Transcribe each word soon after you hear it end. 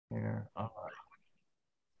Here. All right.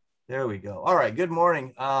 There we go. All right. Good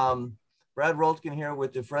morning. Brad Roltkin here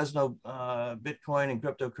with the Fresno Bitcoin and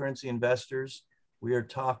cryptocurrency investors. We are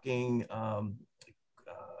talking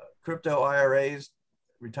crypto IRAs,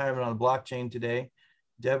 retirement on the blockchain today.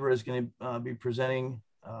 Deborah is going to be presenting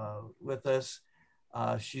with us.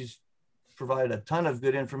 She's provided a ton of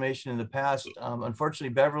good information in the past.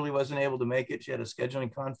 Unfortunately, Beverly wasn't able to make it. She had a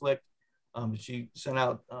scheduling conflict. She sent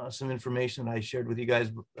out some information that I shared with you guys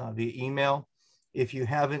via email. If you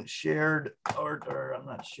haven't shared, or I'm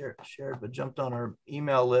not shared, but jumped on our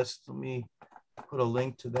email list, let me put a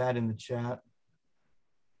link to that in the chat.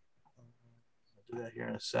 I'll do that here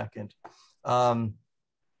in a second. So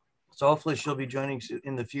hopefully she'll be joining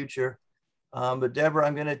in the future. But Deborah,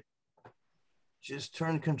 I'm going to just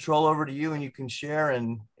turn control over to you, and you can share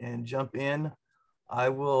and jump in. I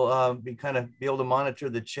will be able to monitor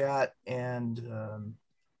the chat and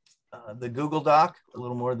the Google Doc a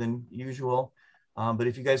little more than usual. But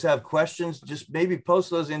if you guys have questions, just maybe post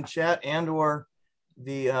those in chat and or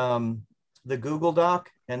the Google Doc,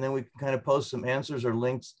 and then we can kind of post some answers or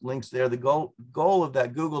links there. The goal of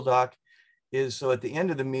that Google Doc is so at the end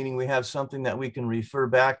of the meeting, we have something that we can refer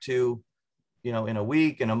back to, you know, in a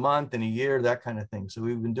week, in a month, in a year, that kind of thing. So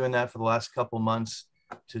we've been doing that for the last couple months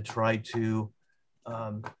to try to,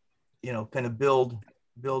 you know, kind of build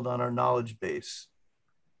on our knowledge base.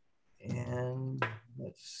 And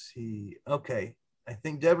let's see. Okay. I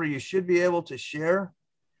think, Deborah, you should be able to share.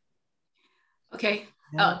 Okay.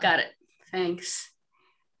 Yeah. Oh, got it. Thanks.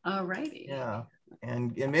 All righty. Yeah.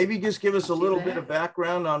 And maybe just give us a little bit of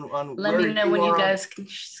background on Let me know when you guys can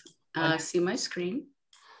see my screen.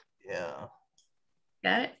 Yeah.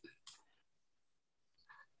 Got it.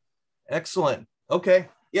 Excellent. Okay.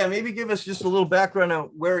 Yeah, maybe give us just a little background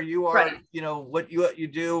on where you are, right. You know, what you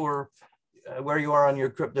do, or where you are on your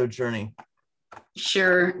crypto journey.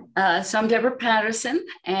 Sure. So I'm Deborah Patterson,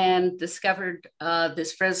 and discovered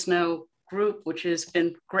this Fresno group, which has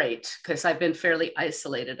been great because I've been fairly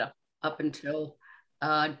isolated up until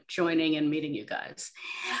joining and meeting you guys.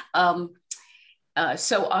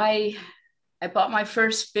 So I bought my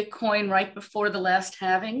first Bitcoin right before the last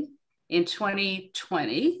halving in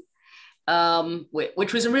 2020,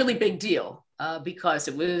 which was a really big deal because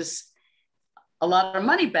it was a lot of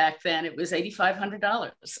money back then. It was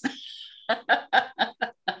 $8,500.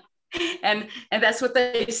 and that's what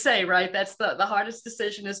they say, right? That's the hardest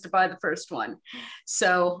decision, is to buy the first one.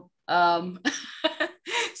 So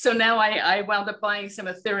so now I wound up buying some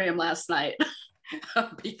Ethereum last night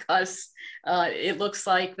because it looks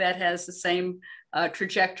like that has the same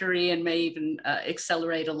trajectory and may even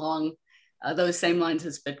accelerate along those same lines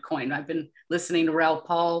as Bitcoin. I've been listening to Raoul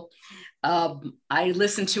Pal. I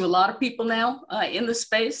listen to a lot of people now in the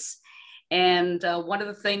space. And one of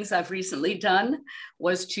the things I've recently done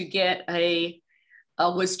was to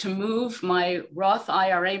move my Roth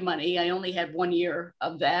IRA money. I only had 1 year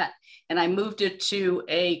of that, and I moved it to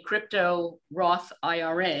a crypto Roth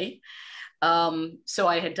IRA. So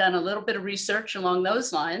I had done a little bit of research along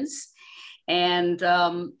those lines, and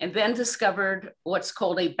then discovered what's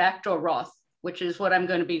called a backdoor Roth, which is what I'm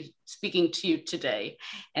going to be speaking to you today.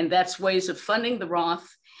 And that's ways of funding the Roth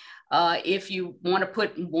if you want to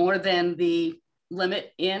put more than the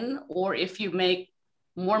limit in, or if you make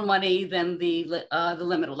more money than the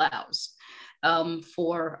limit allows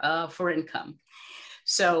for income.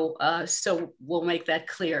 So we'll make that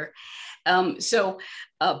clear. So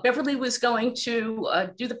Beverly was going to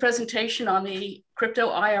do the presentation on the crypto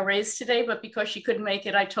IRAs today, but because she couldn't make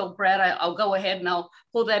it, I told Brad I'll go ahead and I'll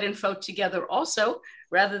pull that info together also,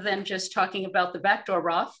 rather than just talking about the backdoor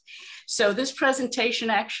Roth. So this presentation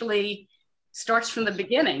actually starts from the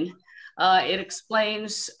beginning. It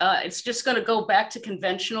explains, it's just going to go back to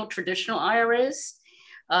conventional, traditional IRAs,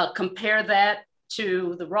 compare that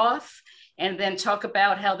to the Roth, and then talk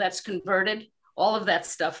about how that's converted. All of that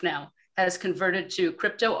stuff now has converted to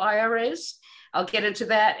crypto IRAs. I'll get into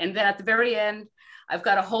that. And then at the very end, I've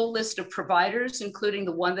got a whole list of providers, including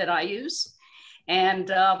the one that I use. And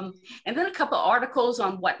then a couple of articles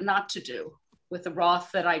on what not to do with the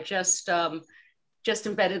Roth that I just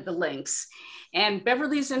embedded the links. And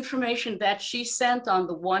Beverly's information that she sent on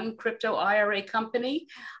the one crypto IRA company,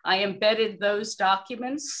 I embedded those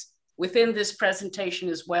documents within this presentation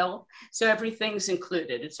as well. So everything's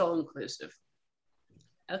included. It's all inclusive.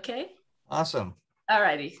 Okay. Awesome. All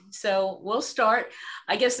righty. So we'll start.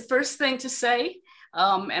 I guess the first thing to say,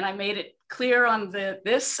 and I made it clear on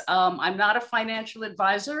this, I'm not a financial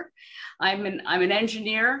advisor. I'm an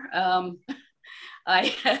engineer.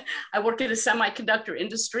 I work in the semiconductor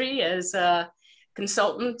industry as a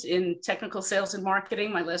consultant in technical sales and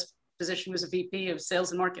marketing. My last position was a VP of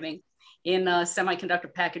sales and marketing in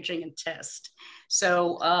semiconductor packaging and test.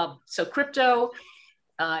 So crypto,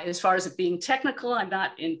 as far as it being technical, I'm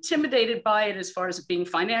not intimidated by it. As far as it being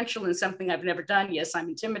financial and something I've never done, yes, I'm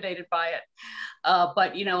intimidated by it.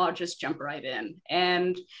 But, I'll just jump right in.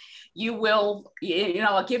 And you will,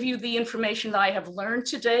 I'll give you the information that I have learned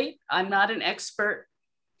to date. I'm not an expert.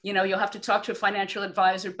 You'll have to talk to a financial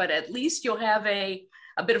advisor, but at least you'll have a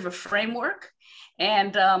bit of a framework,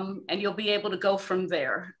 and you'll be able to go from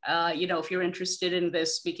there. If you're interested in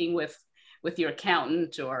this, speaking with your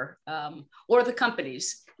accountant or the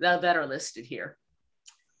companies that are listed here.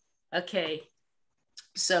 Okay,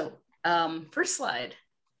 so first slide.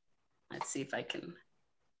 Let's see if I can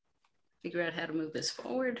figure out how to move this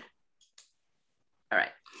forward. All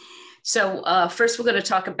right. So first we're going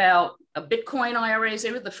to talk about Bitcoin IRAs.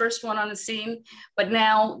 They were the first one on the scene, but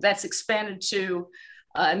now that's expanded to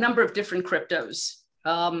a number of different cryptos.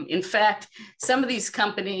 In fact, some of these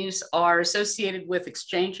companies are associated with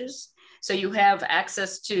exchanges. So you have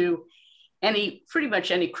access to pretty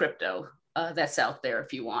much any crypto that's out there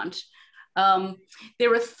if you want.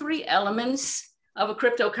 There are 3 elements of a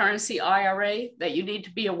cryptocurrency IRA that you need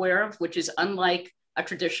to be aware of, which is unlike a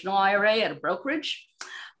traditional IRA at a brokerage.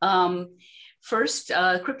 First,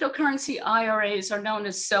 cryptocurrency IRAs are known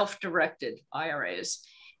as self-directed IRAs.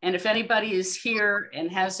 And if anybody is here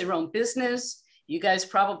and has their own business, you guys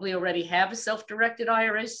probably already have a self-directed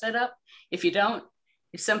IRA set up. If you don't,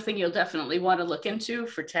 it's something you'll definitely want to look into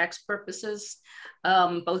for tax purposes,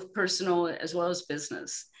 both personal as well as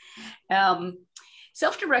business.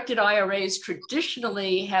 Self-directed IRAs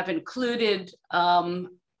traditionally have included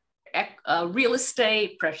real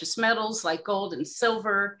estate, precious metals like gold and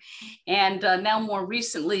silver, and now more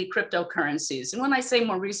recently, cryptocurrencies. And when I say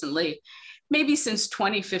more recently, maybe since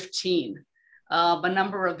 2015, a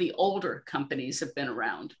number of the older companies have been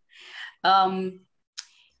around.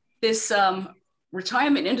 This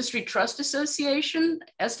Retirement Industry Trust Association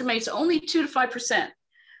estimates only 2 to 5%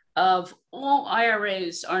 of all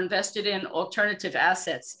IRAs are invested in alternative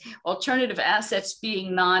assets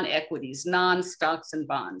being non-equities, non-stocks and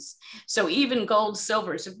bonds. So even gold,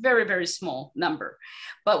 silver is a very, very small number.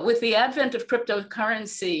 But with the advent of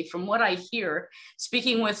cryptocurrency, from what I hear,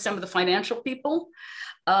 speaking with some of the financial people,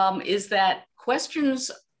 is that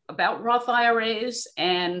questions about Roth IRAs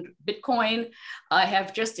and Bitcoin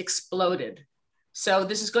have just exploded. So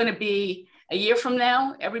this is going to be a year from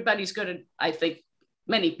now, everybody's going to, I think,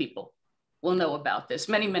 many people will know about this,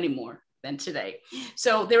 many, many more than today.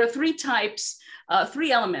 So there are 3 types,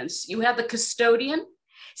 3 elements. You have the custodian.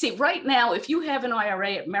 See, right now, if you have an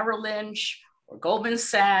IRA at Merrill Lynch or Goldman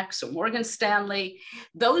Sachs or Morgan Stanley,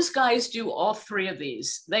 those guys do all 3 of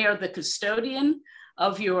these. They are the custodian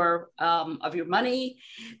of your money.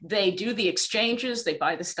 They do the exchanges. They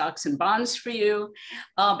buy the stocks and bonds for you,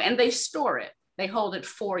 and they store it. They hold it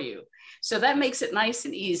for you. So that makes it nice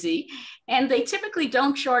and easy. And they typically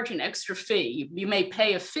don't charge an extra fee. You may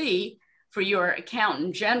pay a fee for your account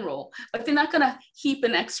in general, but they're not going to heap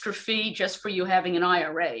an extra fee just for you having an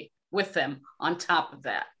IRA with them on top of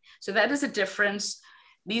that. So that is a difference.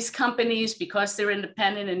 These companies, because they're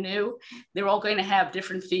independent and new, they're all going to have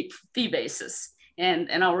different fee bases.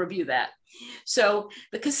 And I'll review that. So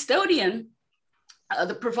the custodian,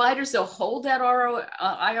 the providers, they'll hold that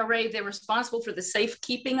IRA. They're responsible for the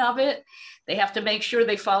safekeeping of it. They have to make sure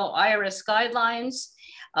they follow IRS guidelines.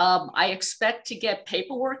 I expect to get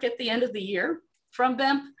paperwork at the end of the year from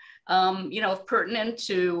them, if pertinent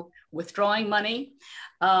to withdrawing money,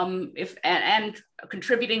 and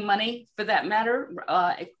contributing money for that matter,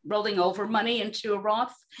 rolling over money into a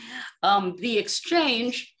Roth. The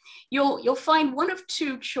exchange, you'll find one of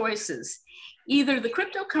 2 choices. Either the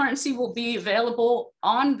cryptocurrency will be available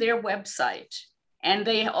on their website, and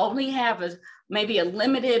they only have maybe a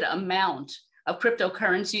limited amount of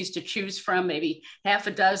cryptocurrencies to choose from, maybe half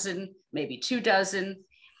a dozen, maybe 2 dozen.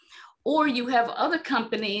 Or you have other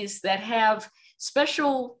companies that have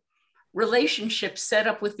special relationships set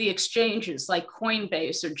up with the exchanges like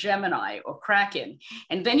Coinbase or Gemini or Kraken.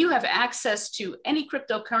 And then you have access to any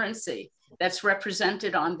cryptocurrency that's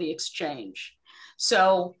represented on the exchange.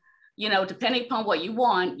 So, depending upon what you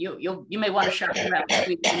want, you may want to shop around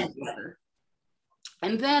between together.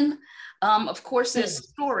 And then, of course, there's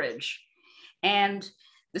storage. And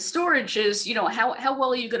the storage is, how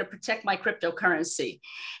well are you going to protect my cryptocurrency?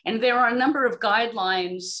 And there are a number of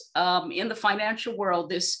guidelines in the financial world.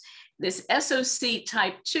 This SOC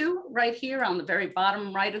type 2 right here on the very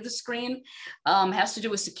bottom right of the screen has to do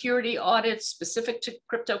with security audits specific to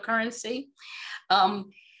cryptocurrency.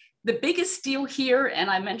 The biggest deal here, and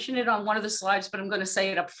I mentioned it on one of the slides, but I'm going to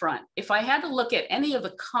say it up front. If I had to look at any of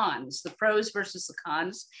the cons, the pros versus the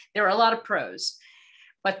cons, there are a lot of pros.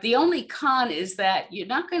 But the only con is that you're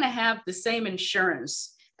not going to have the same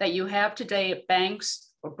insurance that you have today at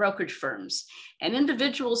banks or brokerage firms. And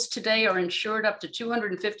individuals today are insured up to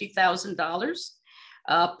 $250,000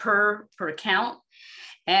 per account.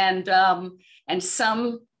 And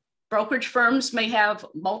some brokerage firms may have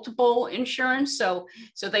multiple insurance. So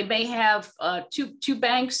they may have two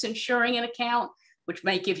banks insuring an account, which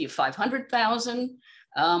may give you $500,000.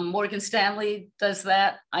 Morgan Stanley does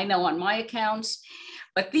that, I know, on my accounts.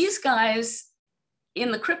 But these guys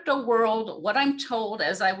in the crypto world, what I'm told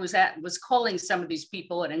as I was calling some of these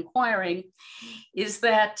people and inquiring is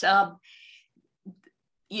that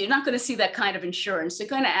you're not going to see that kind of insurance. They're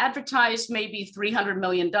going to advertise maybe $300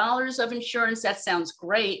 million of insurance. That sounds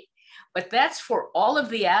great, but that's for all of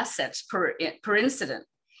the assets per incident.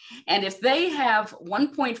 And if they have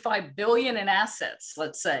 1.5 billion in assets,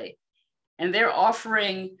 let's say, and they're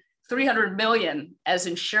offering 300 million as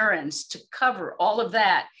insurance to cover all of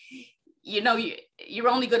that, you're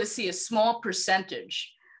only going to see a small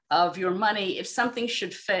percentage of your money if something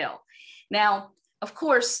should fail. Now, of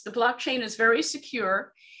course, the blockchain is very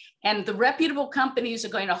secure, and the reputable companies are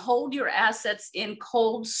going to hold your assets in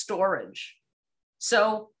cold storage.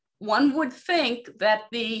 So one would think that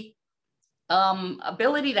the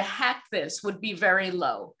ability to hack this would be very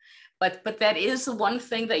low, but that is the one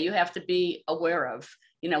thing that you have to be aware of,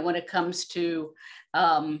 when it comes to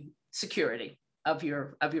security of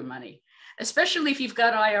your money, especially if you've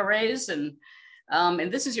got IRAs and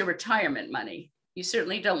this is your retirement money. You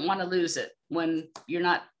certainly don't want to lose it when you're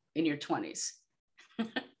not in your 20s.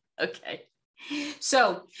 Okay,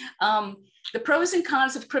 so the pros and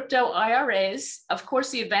cons of crypto IRAs, of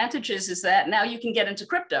course, the advantages is that now you can get into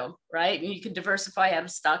crypto, right? And you can diversify out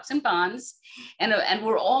of stocks and bonds, and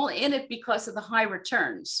we're all in it because of the high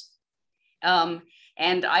returns.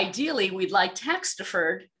 And ideally, we'd like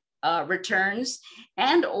tax-deferred returns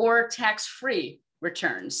and or tax-free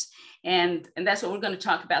returns. And that's what we're going to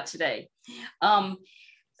talk about today.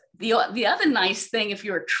 The other nice thing, if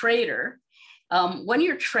you're a trader, when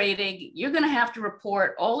you're trading, you're going to have to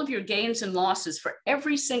report all of your gains and losses for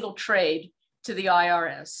every single trade to the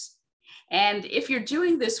IRS. And if you're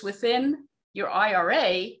doing this within your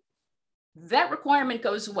IRA, that requirement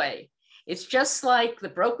goes away. It's just like the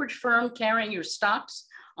brokerage firm carrying your stocks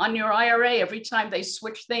on your IRA. Every time they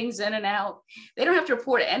switch things in and out, they don't have to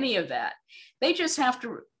report any of that. You just have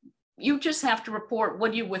to report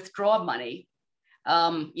when you withdraw money,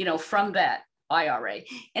 from that IRA.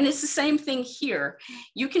 And it's the same thing here.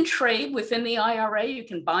 You can trade within the IRA, you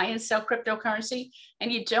can buy and sell cryptocurrency,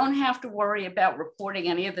 and you don't have to worry about reporting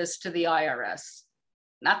any of this to the IRS,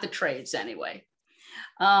 not the trades anyway.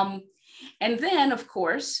 And then, of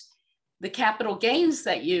course, the capital gains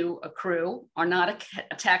that you accrue are not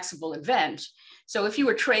a taxable event. So if you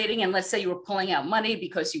were trading and let's say you were pulling out money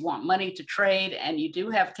because you want money to trade and you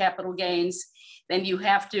do have capital gains, then you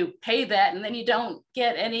have to pay that, and then you don't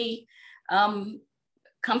get any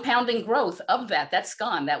compounding growth of that. That's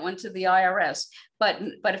gone. That went to the IRS. But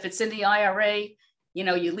if it's in the IRA,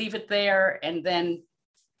 you leave it there, and then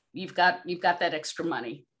you've got that extra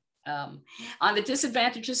money. On the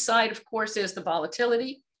disadvantages side, of course, there's the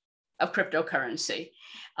volatility of cryptocurrency.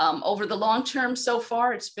 Over the long term, so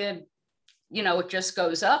far, it's been, it just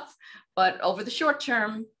goes up. But over the short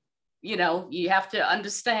term, you have to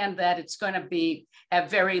understand that it's going to have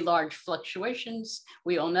very large fluctuations.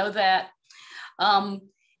 We all know that.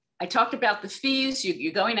 I talked about the fees.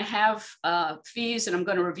 You're going to have fees, and I'm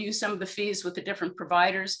going to review some of the fees with the different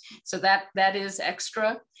providers. So that is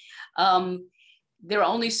extra. There are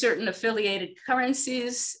only certain affiliated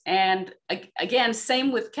currencies. And again,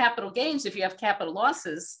 same with capital gains. If you have capital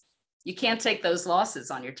losses, you can't take those losses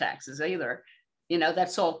on your taxes either.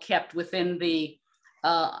 That's all kept within the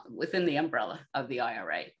umbrella of the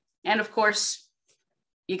IRA. And of course,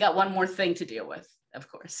 you got one more thing to deal with, of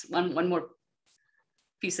course, one more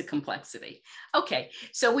piece of complexity. Okay,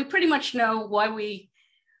 so we pretty much know why we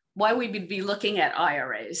would be looking at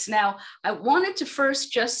IRAs. Now, I wanted to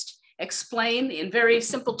first just explain in very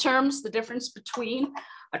simple terms the difference between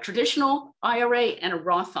a traditional IRA and a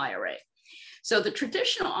Roth IRA. So the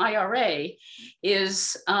traditional IRA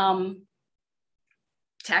is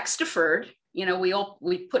tax deferred.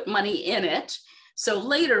 We put money in it. So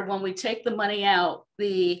later when we take the money out,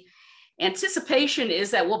 the anticipation is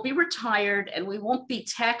that we'll be retired and we won't be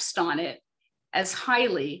taxed on it as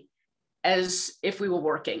highly as if we were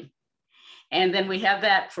working. And then we have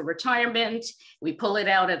that for retirement. We pull it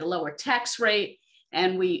out at a lower tax rate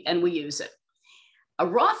and we use it. A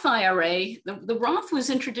Roth IRA, the Roth was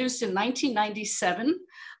introduced in 1997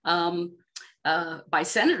 by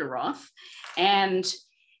Senator Roth. And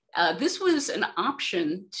this was an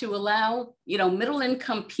option to allow, middle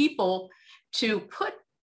income people to put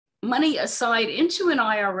money aside into an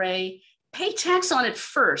IRA, pay tax on it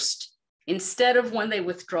first, instead of when they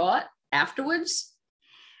withdraw it afterwards,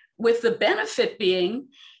 with the benefit being,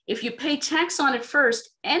 if you pay tax on it first,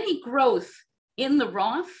 any growth in the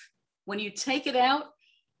Roth, when you take it out,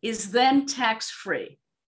 is then tax-free.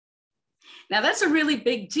 Now that's a really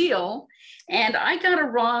big deal. And I got a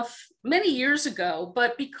Roth many years ago,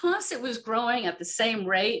 but because it was growing at the same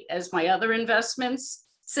rate as my other investments,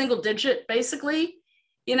 single digit basically,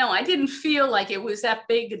 I didn't feel like it was that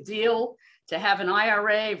big a deal to have an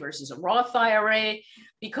IRA versus a Roth IRA,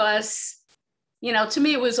 because, to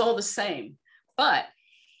me, it was all the same. But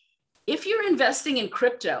if you're investing in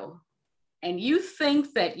crypto and you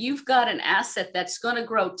think that you've got an asset that's going to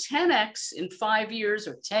grow 10x in 5 years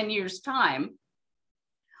or 10 years time,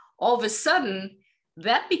 all of a sudden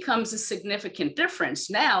that becomes a significant difference.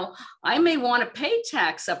 Now, I may want to pay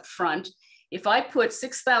tax up front. If I put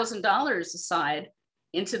 $6,000 aside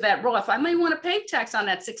into that Roth, I may want to pay tax on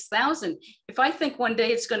that 6,000. If I think one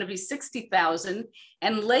day it's going to be 60,000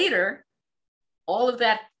 and later all of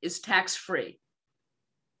that is tax-free.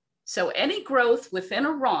 So any growth within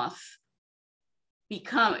a Roth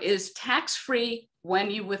is tax-free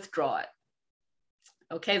when you withdraw it.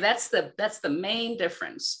 Okay, that's the main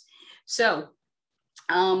difference. So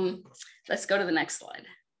let's go to the next slide.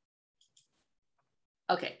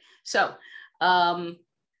 Okay, so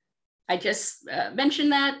I just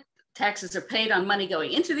mentioned that taxes are paid on money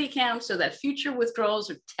going into the account, so that future withdrawals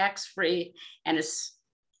are tax-free, and it's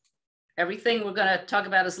everything we're going to talk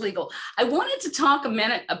about is legal. I wanted to talk a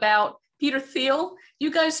minute about Peter Thiel.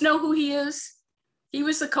 You guys know who he is? He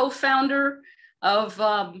was the co-founder of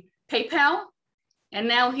PayPal, and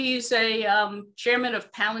now he's a chairman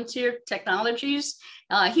of Palantir Technologies.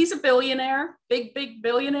 He's a billionaire, big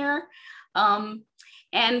billionaire.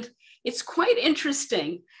 And it's quite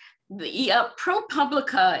interesting. The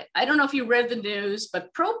ProPublica, I don't know if you read the news,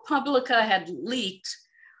 but ProPublica had leaked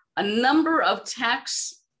a number of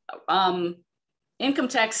income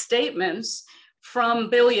tax statements from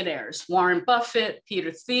billionaires, Warren Buffett,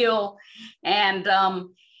 Peter Thiel, and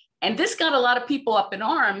this got a lot of people up in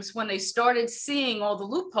arms when they started seeing all the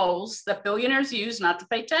loopholes that billionaires use not to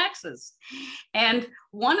pay taxes. And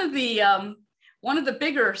one of the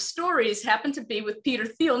bigger stories happened to be with Peter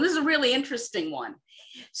Thiel, and this is a really interesting one.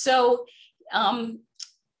 So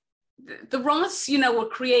the Roths, were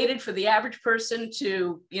created for the average person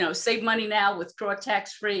to, save money now, withdraw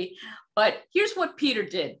tax-free. But here's what Peter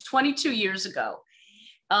did 22 years ago.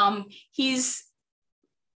 He's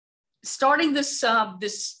starting this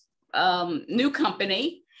new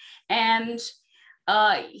company, and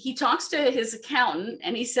he talks to his accountant,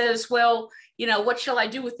 and he says, well, what shall I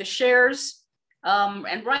do with the shares?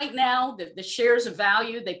 And right now, the shares of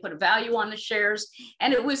value, they put a value on the shares,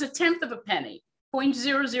 and it was 1/10 of a penny,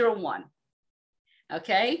 0.001.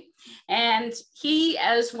 Okay. And he,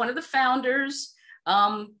 as one of the founders,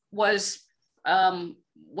 was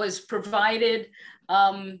provided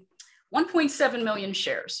 1.7 million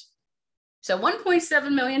shares. So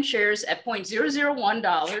 1.7 million shares at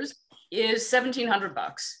 $0.001 is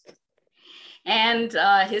 $1,700. And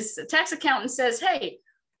his tax accountant says, hey,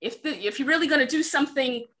 if you're really going to do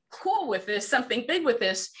something cool with this, something big with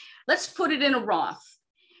this, let's put it in a Roth,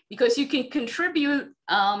 because you can contribute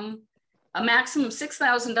a maximum of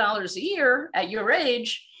 $6,000 a year at your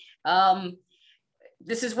age.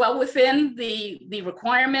 This is well within the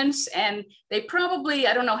requirements, and they probably,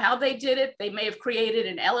 I don't know how they did it. They may have created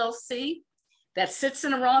an LLC that sits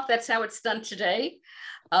in a Roth. That's how it's done today.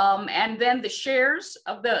 And then the shares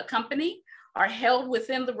of the company are held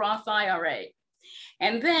within the Roth IRA.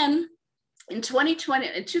 And then in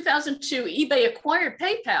 2002, eBay acquired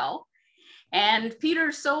PayPal, and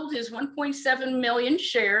Peter sold his 1.7 million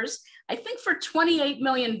shares, I think for $28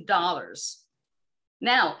 million.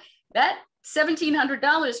 Now, that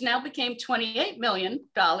 $1,700 now became $28 million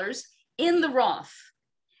in the Roth.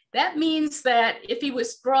 That means that if he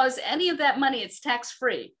withdraws any of that money, it's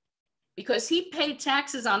tax-free, because he paid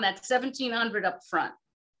taxes on that $1,700 up front.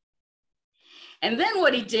 And then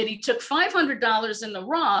what he did, he took $500 in the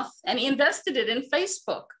Roth and he invested it in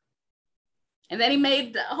Facebook. And then he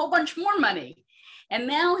made a whole bunch more money. And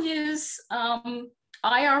now his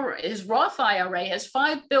Roth IRA has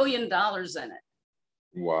 $5 billion in it.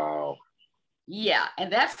 Wow. Yeah,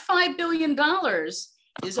 and that $5 billion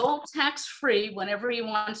is all tax-free whenever he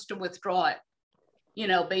wants to withdraw it,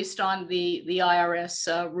 based on the IRS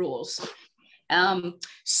rules.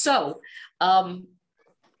 So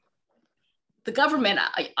the government,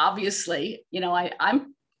 obviously, you know,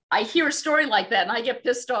 I hear a story like that and I get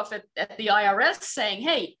pissed off at the IRS saying,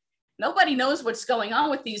 hey, nobody knows what's going on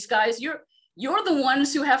with these guys. You're the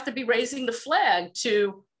ones who have to be raising the flag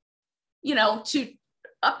to, you know, to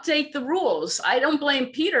update the rules. I don't blame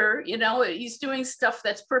Peter, you know, he's doing stuff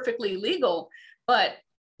that's perfectly legal, but,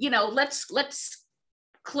 you know, let's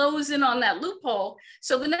close in on that loophole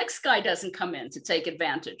so the next guy doesn't come in to take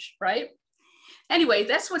advantage, right? Anyway,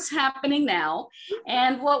 that's what's happening now.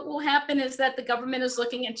 And what will happen is that the government is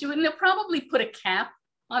looking into it, and they'll probably put a cap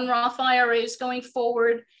on Roth IRAs going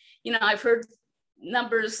forward. You know, I've heard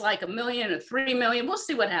numbers like 1 million or 3 million. We'll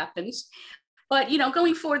see what happens. But, you know,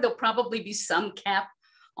 going forward, there'll probably be some cap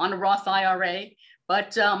on a Roth IRA,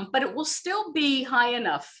 but it will still be high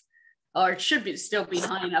enough, or it should still be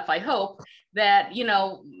high enough, I hope, that, you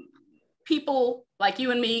know, people like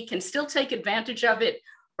you and me can still take advantage of it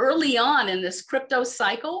early on in this crypto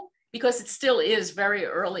cycle, because it still is very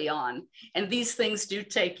early on. And these things do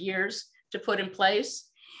take years to put in place,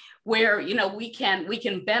 where, you know, we can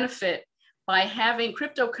benefit by having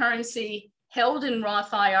cryptocurrency held in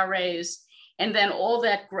Roth IRAs, and then all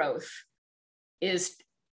that growth is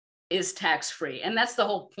tax-free. And that's the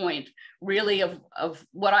whole point, really, of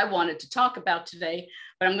what I wanted to talk about today,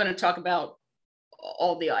 but I'm going to talk about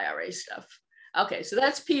all the IRA stuff. Okay, so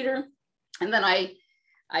that's Peter. And then I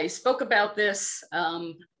spoke about this.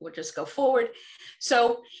 We'll just go forward.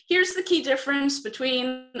 So here's the key difference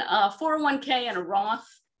between a 401k and a Roth.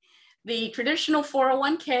 The traditional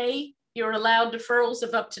 401k, you're allowed deferrals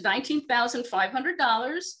of up to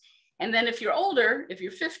 $19,500. And then if you're older, if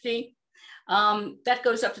you're 50, that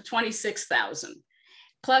goes up to $26,000,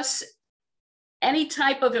 plus any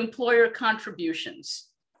type of employer contributions.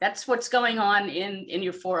 That's what's going on in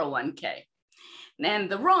your 401k. And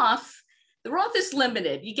the Roth is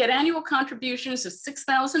limited. You get annual contributions of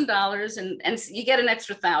 $6,000, and you get an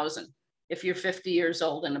extra 1,000 if you're 50 years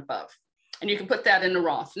old and above. And you can put that in the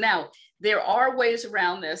Roth. Now, there are ways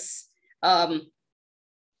around this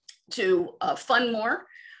to fund more.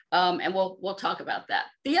 And we'll talk about that.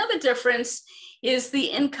 The other difference is the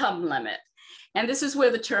income limit. And this is where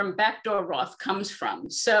the term backdoor Roth comes from.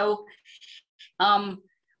 So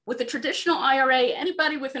with the traditional IRA,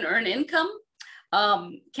 anybody with an earned income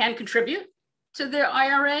can contribute to their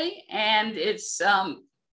IRA, and it's and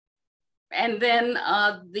then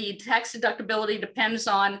the tax deductibility depends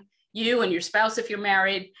on you and your spouse if you're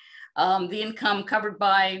married. The income covered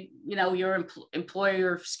by, you know, your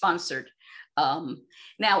employer sponsored.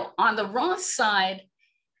 Now, on the Roth side,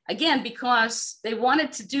 again, because they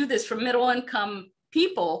wanted to do this for middle income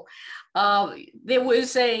people, there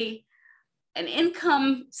was an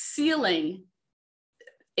income ceiling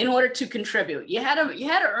in order to contribute. You had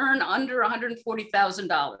to earn under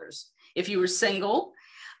 $140,000 if you were single,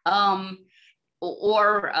 and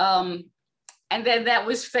then that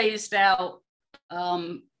was phased out,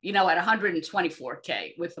 you know, at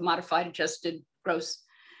 124K with the modified adjusted gross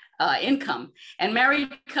income. And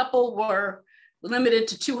married couple were limited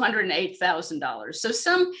to $208,000.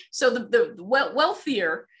 So the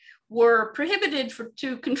wealthier were prohibited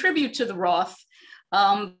to contribute to the Roth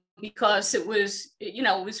because it was, you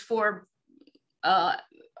know, it was for a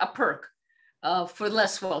perk for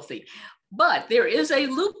less wealthy. But there is a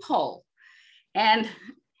loophole, and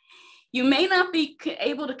you may not be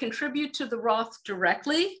able to contribute to the Roth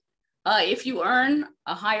directly if you earn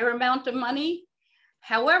a higher amount of money.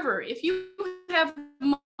 However, if you have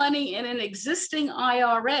money in an existing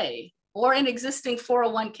IRA or an existing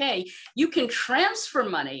 401k, you can transfer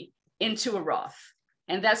money into a Roth,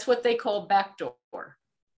 and that's what they call backdoor.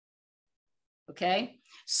 Okay,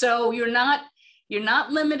 so you're not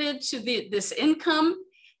limited to this income,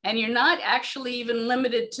 and you're not actually even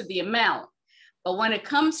limited to the amount. But when it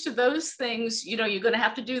comes to those things, you know, you're going to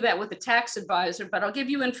have to do that with a tax advisor, but I'll give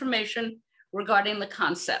you information regarding the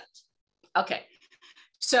concept. Okay,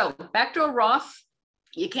 so backdoor Roth,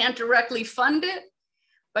 you can't directly fund it,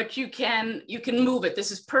 but you can move it. This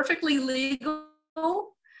is perfectly legal.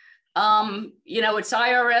 You know, it's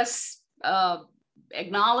IRS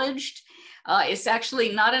acknowledged. It's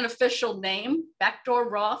actually not an official name. Backdoor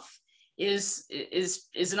Roth is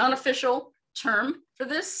an unofficial term for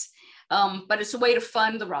this, but it's a way to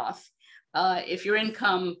fund the Roth if your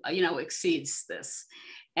income, you know, exceeds this.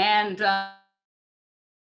 And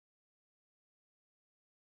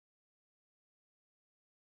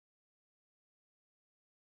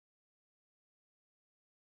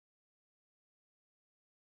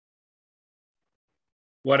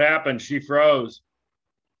what happened? She froze.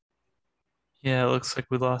 Yeah, it looks like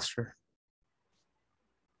we lost her.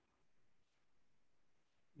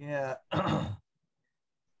 Yeah.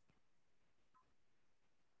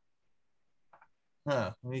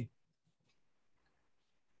 Let me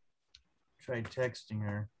try texting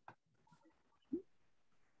her.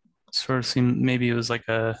 Sort of seemed maybe it was like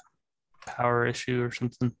a power issue or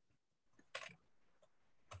something.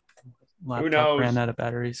 Laptop ran knows? out of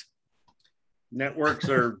batteries. Network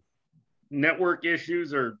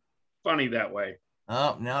issues are funny that way.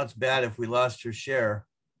 Oh, now it's bad if we lost her share.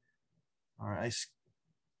 All right.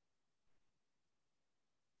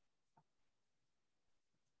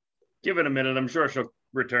 Give it a minute. I'm sure she'll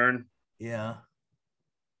return. Yeah.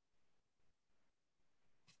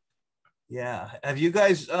 Yeah. Have you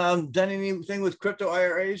guys done anything with crypto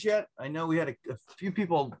IRAs yet? I know we had a few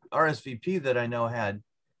people RSVP that I know had.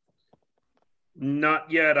 Not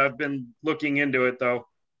yet. I've been looking into it though.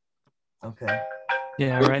 Okay.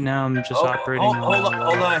 Yeah, right now I'm just operating hold on.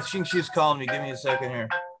 on. I think she's calling me. Give me a second here.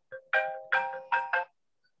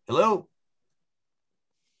 Hello.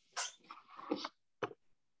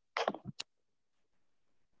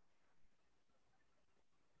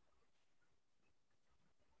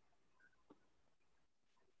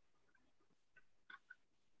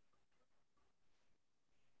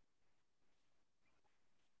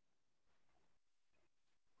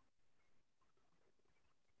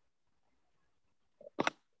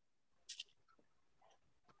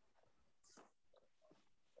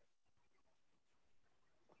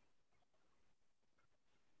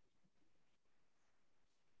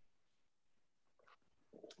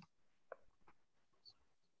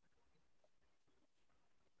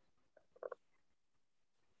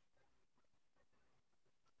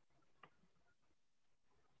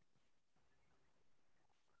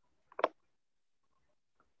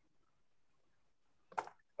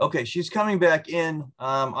 Okay, she's coming back in.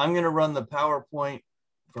 I'm going to run the PowerPoint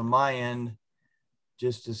from my end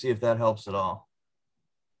just to see if that helps at all.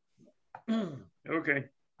 Okay.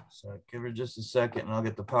 So give her just a second and I'll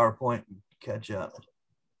get the PowerPoint and catch up.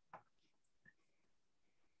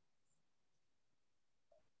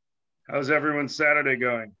 How's everyone's Saturday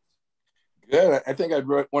going? Good. I think I'd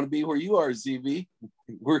want to be where you are, ZV.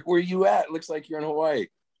 Where you at? Looks like you're in Hawaii.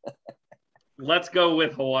 Let's go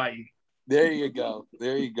with Hawaii. There you go.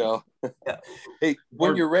 There you go. Yeah. Hey,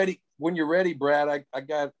 when you're ready, Brad, I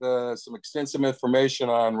got some extensive information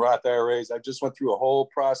on Roth IRAs. I just went through a whole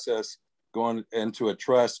process going into a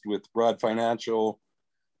trust with Broad Financial.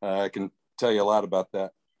 I can tell you a lot about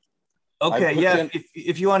that. Okay, yeah.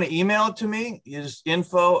 If you want to email it to me, is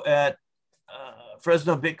info@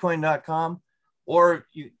 FresnoBitcoin.com, or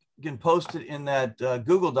you can post it in that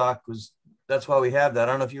Google Doc, because that's why we have that.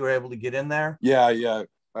 I don't know if you were able to get in there. Yeah.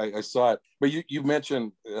 I saw it. But you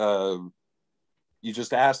mentioned you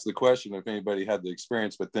just asked the question if anybody had the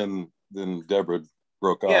experience, but then Deborah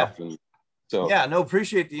broke off, and so yeah, no,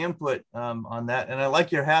 appreciate the input on that, and I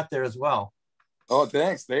like your hat there as well. Oh,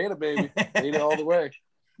 thanks, Theta, baby, Theta all the way.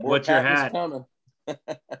 More What's your hat? Coming.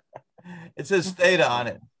 It says Theta on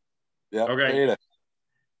it. Yeah. Okay. Theta.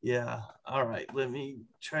 Yeah. All right. Let me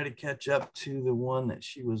try to catch up to the one that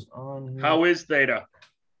she was on here. How is Theta?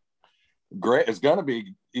 Great. It's gonna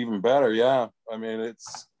be even better. Yeah. I mean,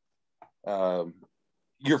 it's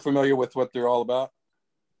you're familiar with what they're all about?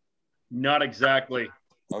 Not exactly.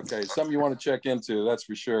 Okay, something you want to check into, that's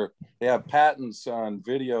for sure. They have patents on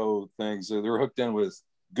video things. They're hooked in with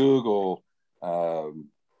Google, Samsung,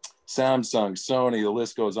 Sony. The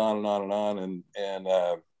list goes on and on and on. And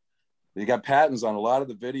they got patents on a lot of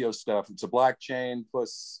the video stuff. It's a blockchain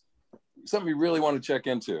plus something you really want to check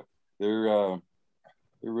into. They're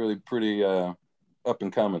really pretty up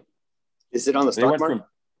and coming. Is it on the stock market?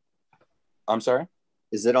 I'm sorry?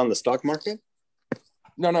 Is it on the stock market?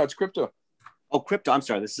 No, it's crypto. Oh, crypto. I'm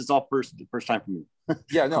sorry. This is all first time for me.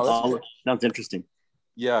 Yeah, no, that's sounds interesting.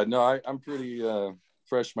 Yeah, no, I'm pretty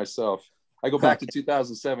fresh myself. I go back to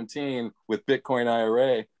 2017 with Bitcoin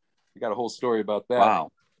IRA. I got a whole story about that.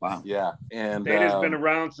 Wow. Yeah, and Theta's been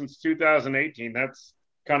around since 2018. That's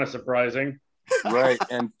kind of surprising. Right,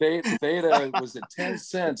 and Theta was at 10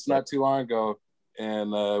 cents not too long ago,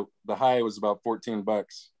 and the high was about $14.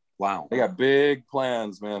 Wow. They got big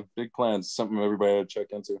plans, man. Big plans. Something everybody ought to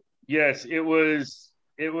check into. Yes, it was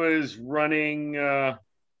running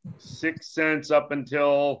 6 cents up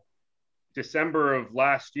until December of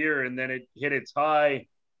last year, and then it hit its high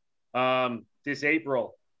this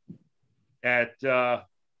April at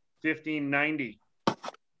 15.90. Yeah,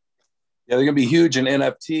 they're gonna be huge in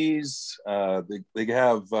NFTs. They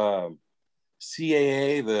have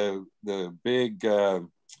CAA, the big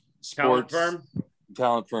sports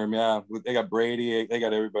talent firm. Yeah, they got Brady. They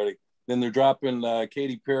got everybody. Then they're dropping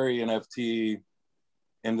Katy Perry NFT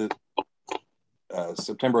into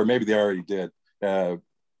September, or maybe they already did.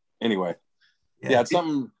 Anyway, yeah, it's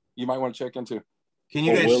something you might want to check into. Can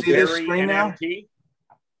you guys see this screen now?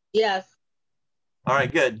 Yes. All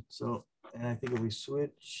right, good. So, and I think if we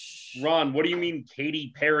switch. Ron, what do you mean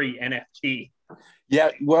Katy Perry NFT?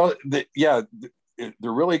 Yeah, well, they're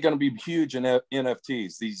really going to be huge in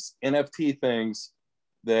NFTs. These NFT things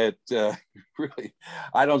that really,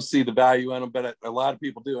 I don't see the value in them, but a lot of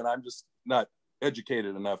people do, and I'm just not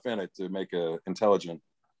educated enough in it to make an intelligent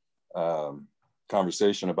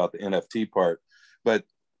conversation about the NFT part. But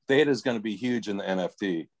Theta is going to be huge in the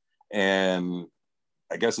NFT, and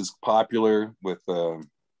I guess it's popular with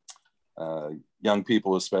young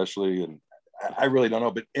people especially, and I really don't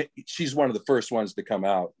know, but she's one of the first ones to come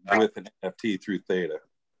out with an NFT through Theta.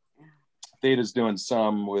 Theta's doing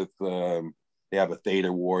some with, they have a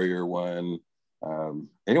Theta Warrior one.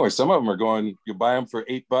 Anyway, some of them are going, you buy them for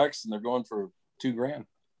 $8 and they're going for $2,000.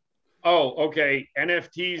 Oh, okay.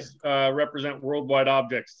 NFTs represent worldwide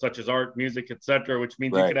objects such as art, music, etc., which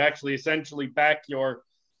means you could actually essentially back your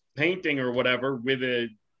painting or whatever with a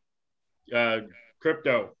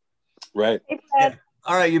crypto. Right. Yeah.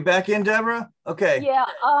 All right, you back in, Deborah? Okay. Yeah.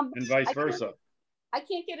 And vice versa. I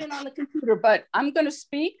can't get in on the computer, but I'm going to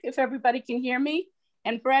speak if everybody can hear me.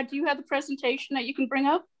 And Brad, do you have the presentation that you can bring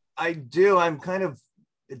up? I do. I'm kind of,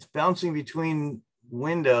 it's bouncing between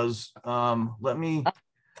windows. Let me,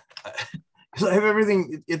 because I have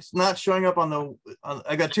everything, it's not showing up on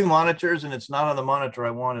I got two monitors and it's not on the monitor I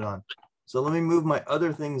want it on. So let me move my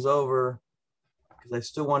other things over because I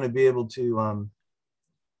still want to be able to.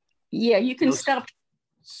 Yeah, you can stop.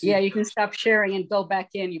 Yeah, you can stop sharing and go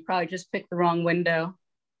back in. You probably just picked the wrong window.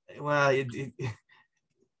 Well,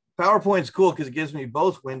 PowerPoint's cool because it gives me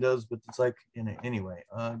both windows, but it's like, anyway,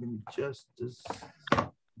 give me just this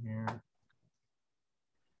here.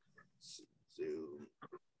 Zoom.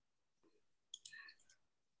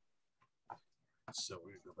 So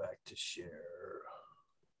we go back to share.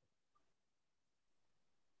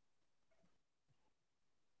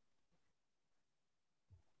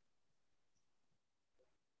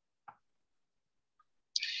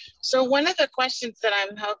 So one of the questions that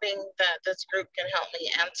I'm hoping that this group can help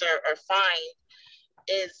me answer or find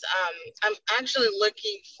is I'm actually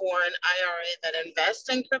looking for an IRA that invests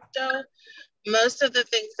in crypto. Most of the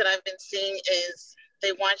things that I've been seeing is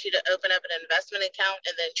they want you to open up an investment account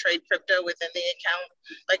and then trade crypto within the account,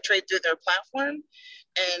 like trade through their platform.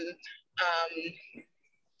 And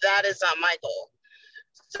that is not my goal.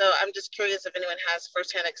 So I'm just curious if anyone has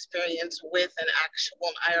firsthand experience with an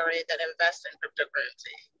actual IRA that invests in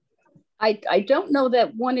cryptocurrency. I don't know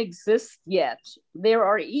that one exists yet. There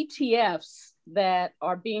are ETFs that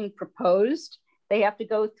are being proposed. They have to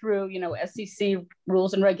go through, SEC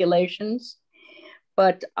rules and regulations.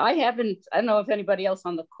 But I don't know if anybody else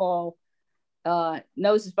on the call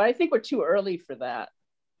knows this, but I think we're too early for that.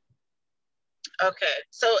 Okay,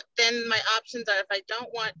 so then my options are, if I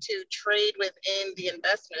don't want to trade within the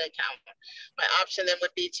investment account, my option then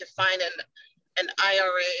would be to find an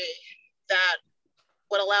IRA that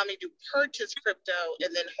would allow me to purchase crypto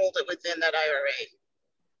and then hold it within that IRA.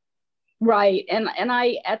 Right, and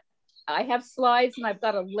I have slides and I've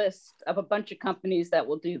got a list of a bunch of companies that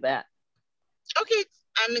will do that. Okay,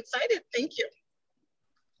 I'm excited. Thank you.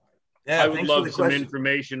 Yeah, I would love some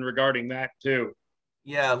information regarding that too.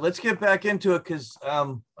 Yeah, let's get back into it because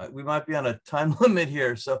we might be on a time limit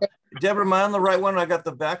here. So, Deborah, am I on the right one? I got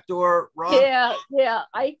the backdoor Roth. Yeah.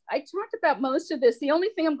 I talked about most of this. The only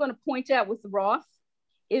thing I'm going to point out with the Roth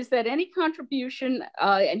is that any contribution,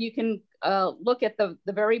 and you can look at the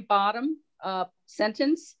very bottom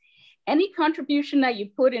sentence, any contribution that you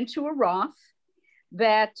put into a Roth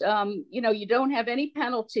that, you don't have any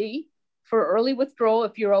penalty for early withdrawal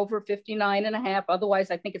if you're over 59.5.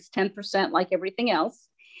 Otherwise, I think it's 10% like everything else.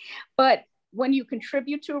 But when you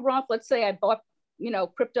contribute to a Roth, let's say I bought,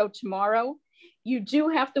 crypto tomorrow, you do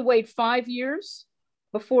have to wait 5 years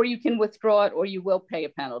before you can withdraw it, or you will pay a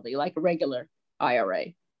penalty like a regular IRA.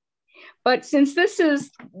 But since this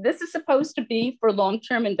is supposed to be for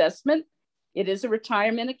long-term investment, it is a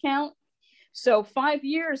retirement account. So 5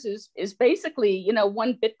 years is basically,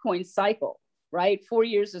 one Bitcoin cycle, right? 4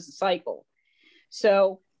 years is a cycle.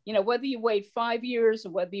 So, whether you wait 5 years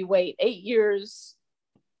or whether you wait 8 years,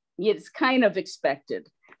 it's kind of expected.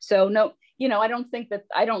 So no, I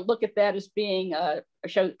don't look at that as being a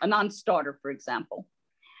non-starter, for example.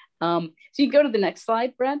 So you go to the next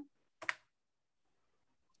slide, Brad.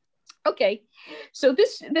 Okay, so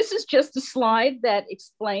this is just a slide that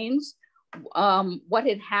explains what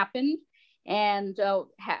had happened and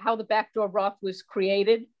how the backdoor Roth was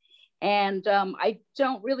created. And I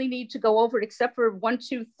don't really need to go over it except for 1,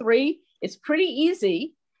 2, 3. It's pretty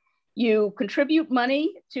easy. You contribute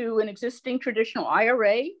money to an existing traditional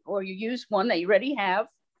IRA, or you use one that you already have,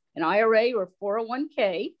 an IRA or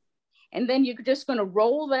 401k, and then you're just going to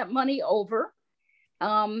roll that money over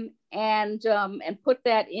and put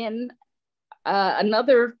that in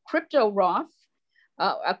another crypto Roth,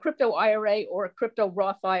 a crypto IRA or a crypto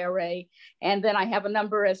Roth IRA. And then I have a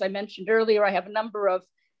number, as I mentioned earlier, I have a number of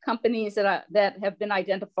companies that have been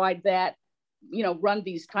identified that, you know, run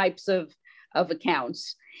these types of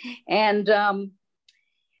accounts. And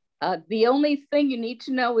the only thing you need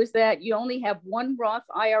to know is that you only have one Roth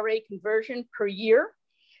IRA conversion per year.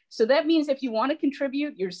 So that means if you want to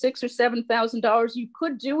contribute your $6,000 or $7,000, you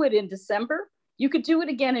could do it in December. You could do it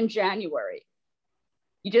again in January.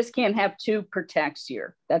 You just can't have two per tax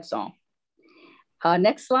year. That's all.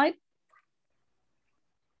 Next slide.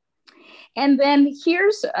 And then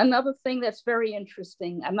here's another thing that's very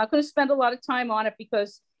interesting. I'm not going to spend a lot of time on it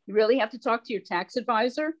because you really have to talk to your tax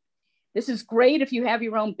advisor. This is great if you have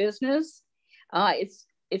your own business.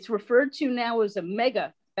 It's referred to now as a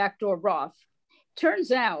mega backdoor Roth.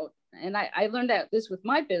 Turns out, and I learned out this with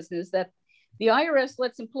my business, that the IRS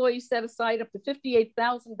lets employees set aside up to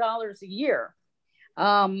 $58,000 a year.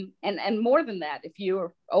 And more than that if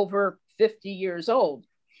you're over 50 years old.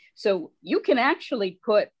 So you can actually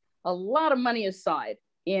put a lot of money aside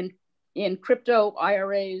in crypto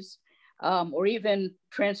IRAs, or even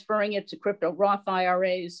transferring it to crypto Roth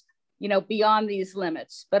IRAs, you know, beyond these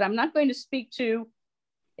limits. But I'm not going to speak to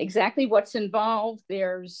exactly what's involved.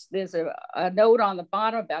 There's a note on the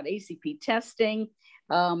bottom about ACP testing.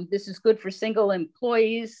 This is good for single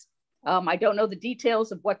employees. I don't know the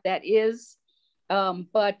details of what that is.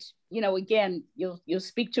 But, you know, again, you'll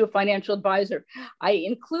speak to a financial advisor. I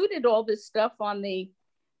included all this stuff on the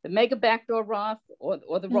mega backdoor Roth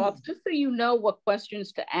or the Roth, just so you know what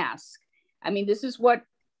questions to ask. I mean, this is what,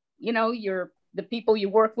 you know, the people you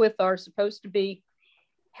work with are supposed to be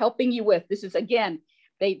helping you with. This is, again,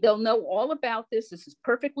 they'll know all about this. This is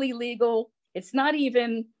perfectly legal. It's not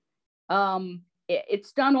even,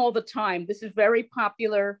 it's done all the time. This is very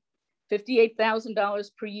popular. $58,000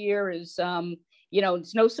 per year is, you know,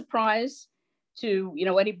 it's no surprise to, you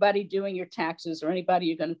know, anybody doing your taxes or anybody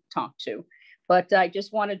you're going to talk to. But I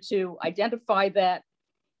just wanted to identify that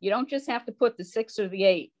you don't just have to put the 6 or the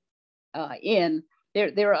 8 in.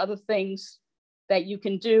 There are other things that you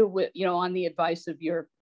can do with, you know, on the advice of your,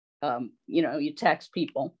 you know, your tax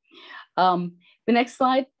people. The next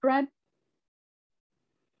slide, Brad.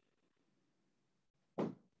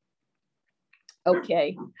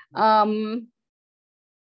 Okay.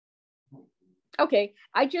 Okay,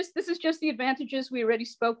 this is just the advantages. We already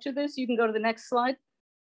spoke to this. You can go to the next slide.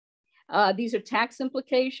 These are tax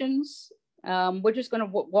implications. We're just going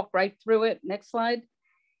to walk right through it. Next slide.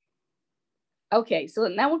 Okay, so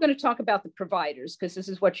now we're going to talk about the providers because this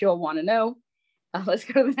is what you all want to know. Let's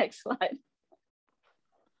go to the next slide.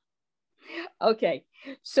 Okay,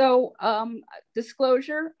 so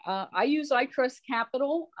disclosure, I use iTrust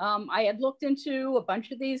Capital. I had looked into a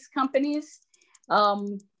bunch of these companies.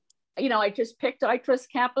 You know, I just picked iTrust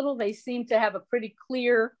Capital. They seem to have a pretty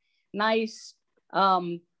clear, nice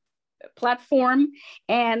platform.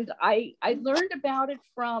 And I learned about it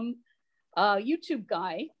from a YouTube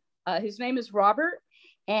guy. His name is Robert.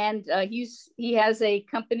 And he has a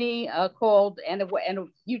company called, and a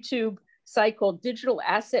YouTube site called Digital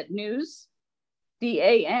Asset News,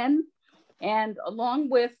 DAN. And along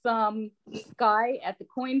with Guy at the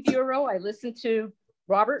Coin Bureau, I listen to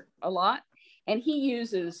Robert a lot. And he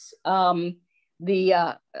uses the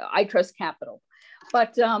iTrust Capital.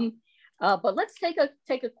 But let's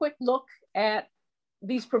take a quick look at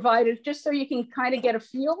these providers just so you can kind of get a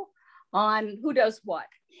feel on who does what.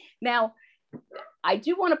 Now, I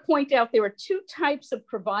do want to point out there are two types of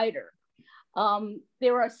provider.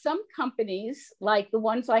 There are some companies like the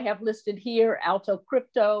ones I have listed here, Alto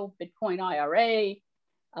Crypto, Bitcoin IRA,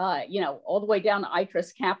 you know, all the way down to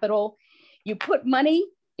iTrust Capital. You put money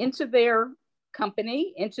into their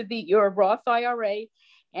company, into your Roth IRA,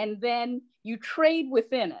 and then you trade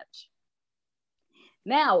within it.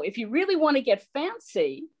 Now, if you really want to get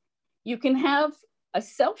fancy, you can have a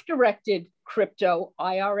self-directed crypto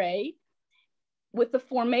IRA with the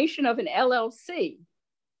formation of an LLC.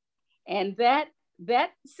 And that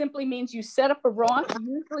simply means you set up a Roth.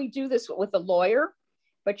 You usually do this with a lawyer,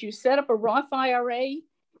 but you set up a Roth IRA,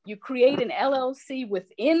 you create an LLC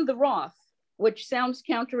within the Roth, which sounds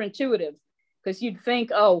counterintuitive because you'd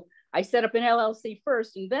think, oh, I set up an LLC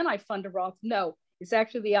first and then I fund a Roth. No, it's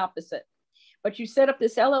actually the opposite. But you set up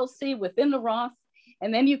this LLC within the Roth,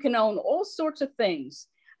 and then you can own all sorts of things.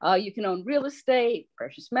 You can own real estate,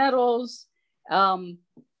 precious metals,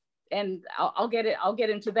 and I'll get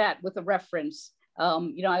into that with a reference,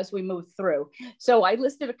 as we move through. So I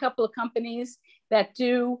listed a couple of companies that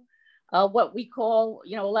do what we call,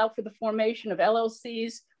 allow for the formation of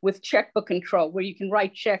LLCs with checkbook control, where you can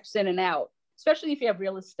write checks in and out, especially if you have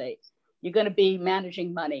real estate. You're going to be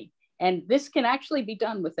managing money. And this can actually be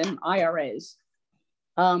done within IRAs.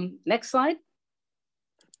 Next slide.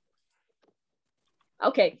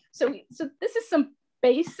 Okay, so this is some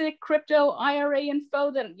basic crypto IRA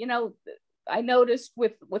info that, I noticed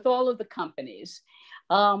with all of the companies.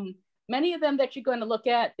 Many of them that you're going to look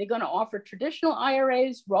at, they're going to offer traditional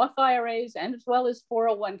IRAs, Roth IRAs, and as well as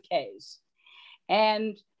 401ks.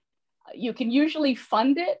 And you can usually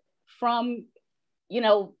fund it from,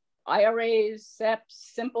 IRAs, SEPs,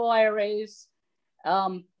 simple IRAs,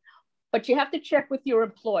 but you have to check with your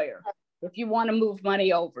employer if you want to move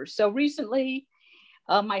money over. So recently,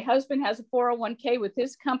 my husband has a 401k with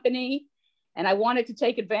his company, and I wanted to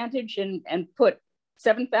take advantage and put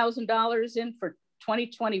 $7,000 in for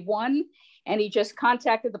 2021. And he just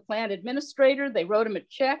contacted the plan administrator. They wrote him a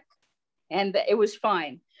check and it was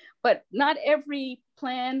fine. But not every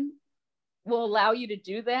plan will allow you to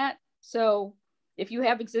do that. So if you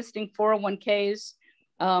have existing 401ks,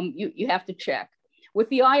 you have to check. With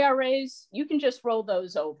the IRAs, you can just roll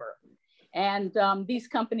those over. And these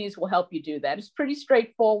companies will help you do that. It's pretty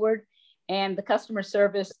straightforward. And the customer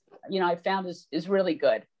service, I found is really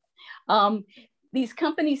good. These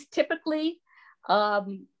companies typically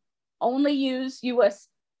only use US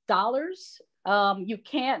dollars. You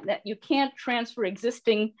can't transfer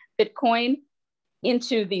existing Bitcoin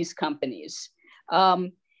into these companies.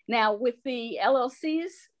 Now with the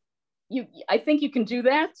LLCs, I think you can do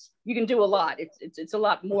that. You can do a lot. It's a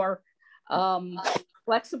lot more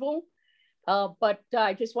flexible. But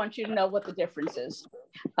I just want you to know what the difference is.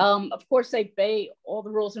 Of course, they obey all the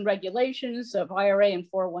rules and regulations of IRA and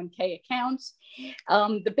 401k accounts.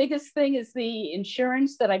 The biggest thing is the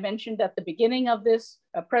insurance that I mentioned at the beginning of this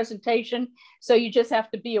presentation. So you just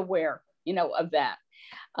have to be aware, of that.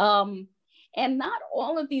 And not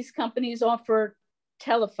all of these companies offer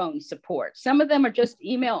telephone support. Some of them are just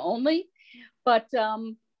email only, but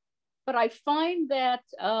I find that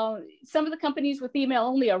some of the companies with email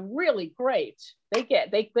only are really great.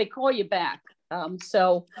 They call you back.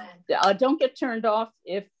 So don't get turned off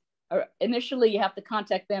if initially you have to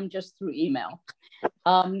contact them just through email.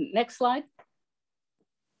 Next slide.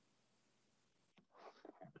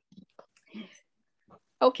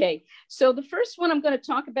 Okay, so the first one I'm going to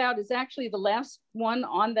talk about is actually the last one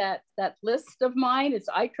on that list of mine. It's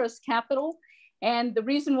iTrust Capital. And the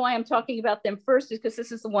reason why I'm talking about them first is because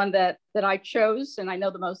this is the one that I chose and I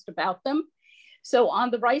know the most about them. So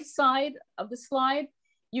on the right side of the slide,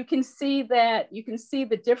 you can see the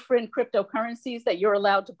different cryptocurrencies that you're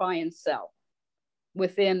allowed to buy and sell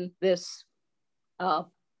within this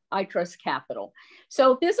iTrust Capital.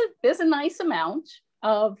 So there's a nice amount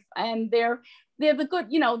of, and they're the good,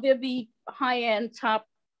 they're the high-end top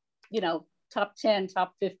 10,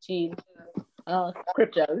 top 15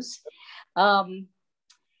 cryptos. I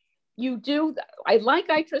like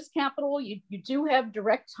iTrust Capital. You do have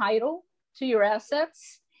direct title to your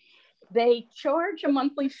assets. They charge a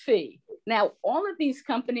monthly fee. Now, all of these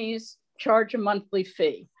companies charge a monthly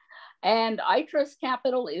fee, and iTrust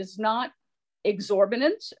Capital is not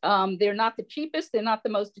exorbitant. They're not the cheapest. They're not the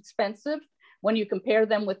most expensive when you compare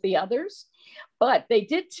them with the others. But they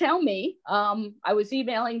did tell me, I was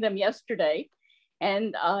emailing them yesterday,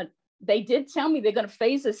 and they did tell me they're going to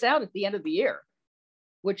phase this out at the end of the year,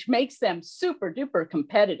 which makes them super duper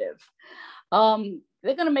competitive.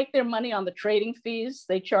 They're going to make their money on the trading fees.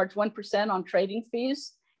 They charge 1% on trading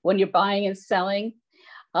fees when you're buying and selling.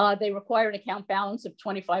 They require an account balance of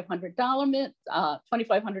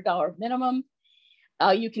 $2,500 minimum.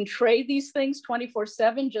 You can trade these things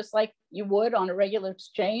 24/7, just like you would on a regular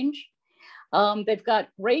exchange. They've got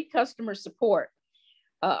great customer support.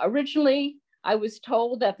 Originally, I was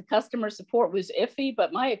told that the customer support was iffy,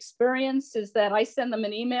 but my experience is that I send them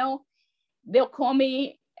an email. They'll call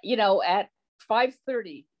me, at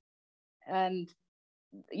 5:30, and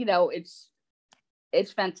it's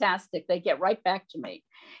fantastic. They get right back to me,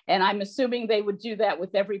 and I'm assuming they would do that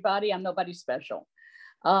with everybody. I'm nobody special.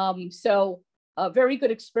 So a very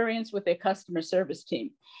good experience with their customer service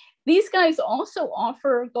team. These guys also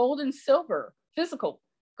offer gold and silver, physical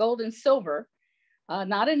gold and silver,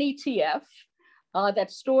 not an ETF.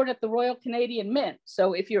 That's stored at the Royal Canadian Mint.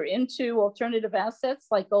 So if you're into alternative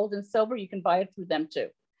assets like gold and silver, you can buy it through them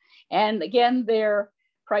too. And again, their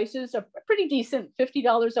prices are pretty decent,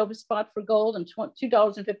 $50 over spot for gold and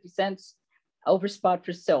 $2.50 over spot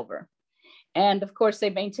for silver. And of course, they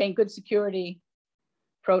maintain good security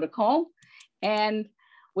protocol. And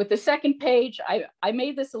with the second page, I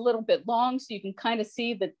made this a little bit long so you can kind of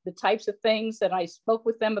see the types of things that I spoke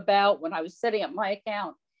with them about when I was setting up my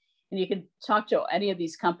account. And you can talk to any of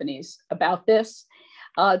these companies about this.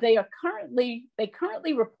 They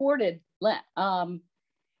currently reported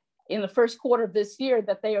in the first quarter of this year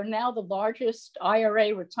that they are now the largest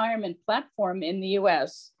IRA retirement platform in the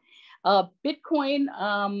US. Bitcoin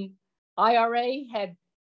IRA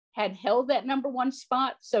had held that #1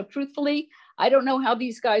 spot. So truthfully, I don't know how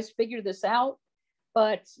these guys figure this out,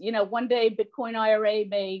 but one day Bitcoin IRA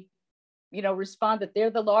may, respond that they're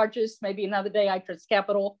the largest. Maybe another day iTrust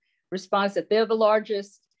Capital responds that they're the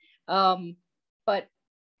largest. But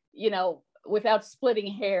without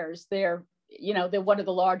splitting hairs, they're one of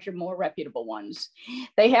the larger, more reputable ones.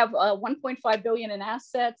 They have 1.5 billion in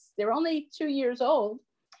assets. They're only 2 years old.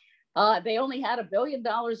 They only had $1 billion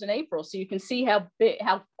in April, so you can see how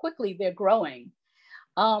quickly they're growing.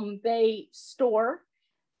 They store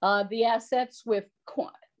the assets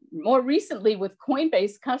more recently with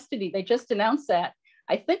Coinbase custody. They just announced that,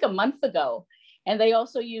 I think, a month ago, and they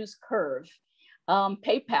also use Curve.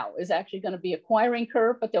 PayPal is actually going to be acquiring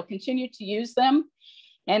Curve, but they'll continue to use them.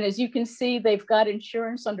 And as you can see, they've got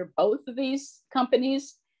insurance under both of these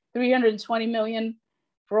companies, $320 million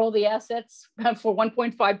for all the assets, for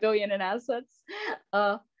 1.5 billion in assets,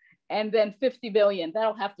 and then 50 billion.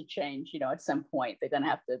 That'll have to change, at some point. They're going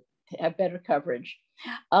to have better coverage.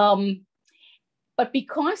 But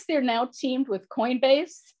because they're now teamed with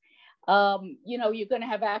Coinbase, you're going to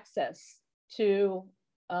have access to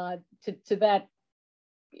that,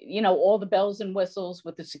 all the bells and whistles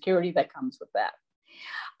with the security that comes with that.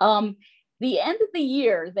 The end of the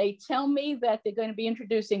year, they tell me that they're going to be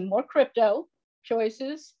introducing more crypto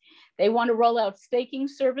choices. They want to roll out staking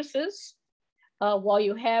services while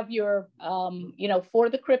you have your, for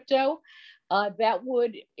the crypto. That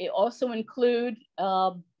would also include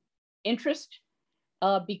interest,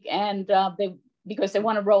 because they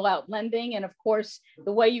want to roll out lending. And of course,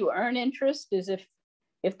 the way you earn interest is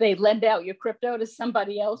if they lend out your crypto to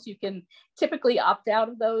somebody else, you can typically opt out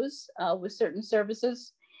of those with certain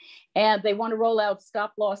services. And they want to roll out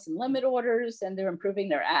stop loss and limit orders, and they're improving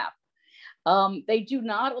their app. They do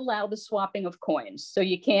not allow the swapping of coins. So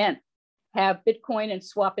you can't have Bitcoin and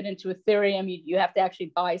swap it into Ethereum. You have to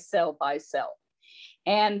actually buy, sell, buy, sell.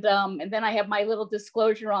 And then I have my little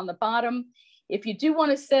disclosure on the bottom. If you do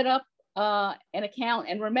want to set up an account,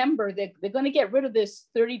 and remember, they're going to get rid of this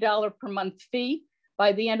 $30 per month fee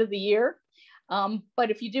by the end of the year. But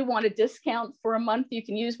if you do want a discount for a month, you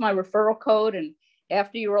can use my referral code. And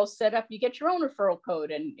after you're all set up, you get your own referral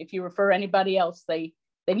code. And if you refer anybody else,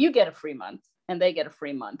 then you get a free month and they get a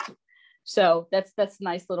free month. So that's a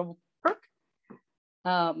nice little perk.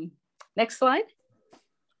 Next slide.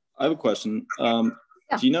 I have a question. Yeah.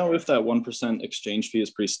 Do you know if that 1% exchange fee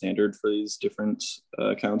is pretty standard for these different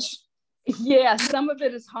accounts? Yeah, some of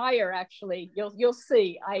it is higher, actually. You'll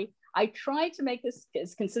see. I try to make this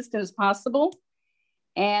as consistent as possible.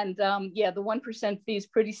 And yeah, the 1% fee is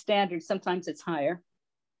pretty standard. Sometimes it's higher.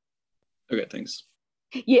 Okay, thanks.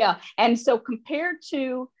 Yeah, and so compared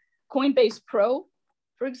to Coinbase Pro,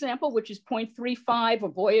 for example, which is 0.35, or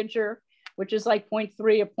Voyager, which is like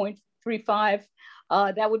 0.3 or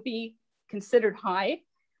 0.35, that would be considered high,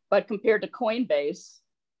 but compared to Coinbase,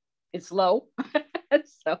 it's low.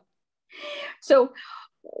 So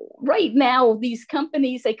right now, these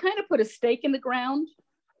companies, they kind of put a stake in the ground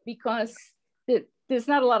because there's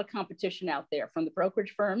not a lot of competition out there from the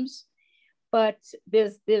brokerage firms, but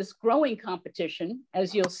there's growing competition,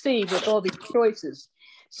 as you'll see, with all these choices.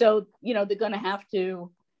 So, they're going to have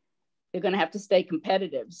to stay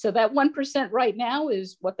competitive. So that 1% right now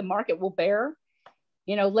is what the market will bear.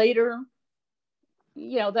 Later,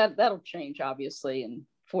 that'll change, obviously, in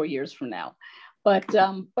 4 years from now. But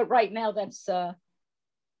right now, it's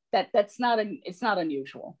not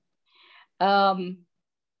unusual.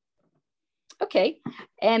 Okay,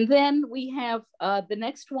 and then we have the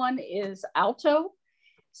next one is Alto.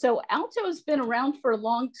 So Alto has been around for a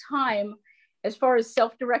long time as far as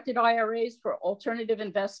self-directed IRAs for alternative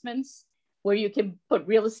investments, where you can put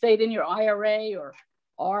real estate in your IRA, or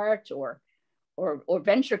art, or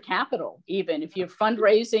venture capital. Even if you're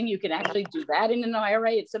fundraising, you can actually do that in an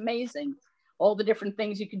IRA. It's amazing, all the different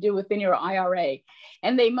things you can do within your IRA.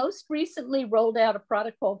 And they most recently rolled out a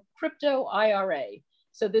product called Crypto IRA.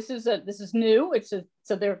 So this is new.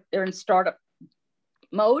 So they're in startup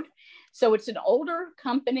mode. So it's an older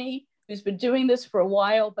company who's been doing this for a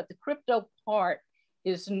while, but the crypto part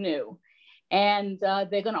is new. And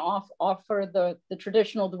they're going to offer the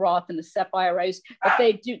traditional, the Roth and the SEP IRAs, but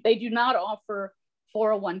they do not offer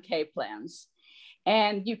 401k plans.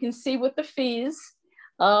 And you can see with the fees,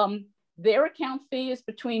 their account fee is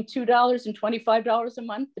between $2 and $25 a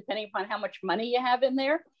month, depending upon how much money you have in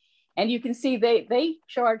there. And you can see they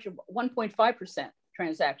charge a 1.5%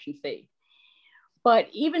 transaction fee. But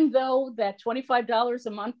even though that $25 a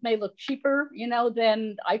month may look cheaper, you know,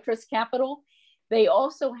 than iTrust Capital, they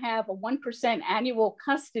also have a 1% annual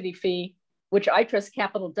custody fee, which iTrust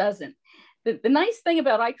Capital doesn't. The nice thing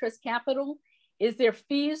about iTrust Capital is their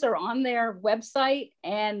fees are on their website,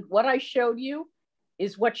 and what I showed you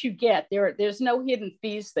is what you get. There's no hidden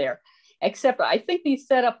fees there, except I think the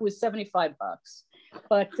setup was $75.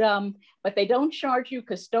 But they don't charge you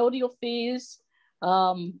custodial fees,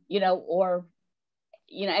 you know, or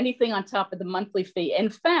you know, anything on top of the monthly fee. In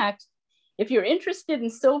fact, if you're interested in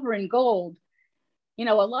silver and gold, you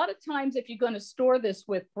know, a lot of times if you're going to store this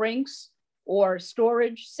with Brinks or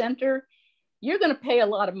Storage Center, you're going to pay a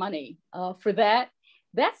lot of money for that.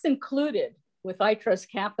 That's included with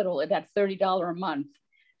iTrust Capital at that $30 a month.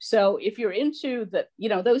 So if you're into the, you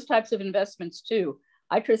know, those types of investments too,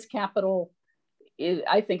 iTrust Capital is,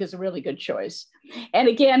 I think, is a really good choice. And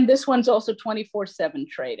again, this one's also 24/7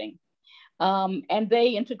 trading, and they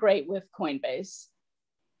integrate with Coinbase.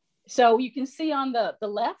 So you can see on the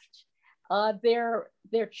left, their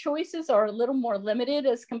choices are a little more limited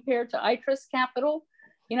as compared to iTrust Capital,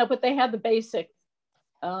 you know, but they have the basic,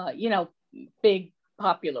 you know, big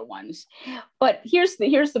popular ones. But here's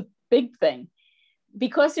the big thing.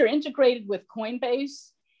 Because they're integrated with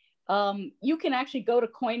Coinbase, you can actually go to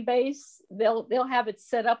Coinbase. They'll have it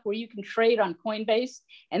set up where you can trade on Coinbase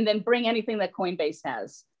and then bring anything that Coinbase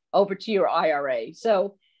has over to your IRA.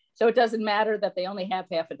 So it doesn't matter that they only have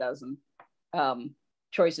half a dozen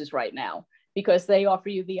choices right now, because they offer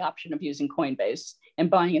you the option of using Coinbase and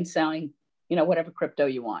buying and selling, you know, whatever crypto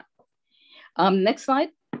you want. Next slide.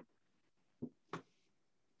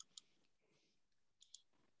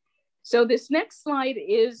 So this next slide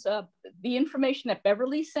is the information that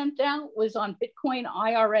Beverly sent out was on Bitcoin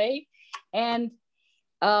IRA. And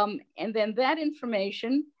then that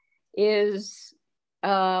information is,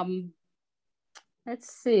 let's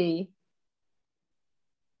see.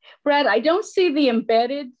 Brad, I don't see the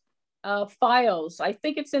embedded files. I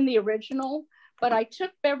think it's in the original, but I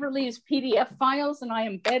took Beverly's PDF files and I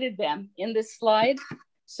embedded them in this slide.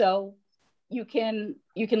 So you can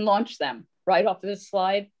launch them right off of this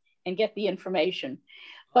slide and get the information.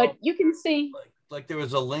 But you can see, like there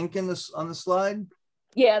was a link in this on the slide.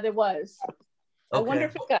 Yeah, there was. Okay. I wonder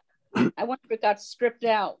if it got stripped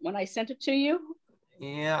out when I sent it to you.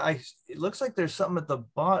 Yeah, it looks like there's something at the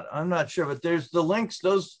bottom. I'm not sure, but there's the links.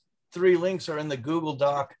 Those 3 links are in the Google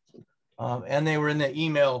Doc, and they were in the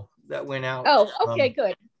email that went out. Oh, okay,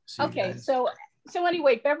 good. Okay, guys. so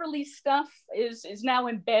anyway, Beverly's stuff is now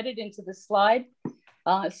embedded into the slide.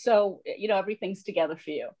 So, you know, everything's together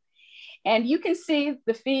for you. And you can see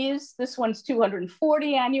the fees. This one's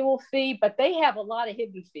 $240 annual fee, but they have a lot of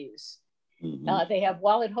hidden fees. Mm-hmm. They have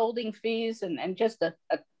wallet holding fees and just a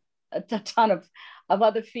ton of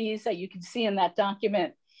other fees that you can see in that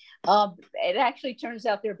document. It actually turns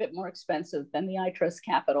out they're a bit more expensive than the iTrust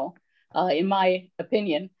Capital, in my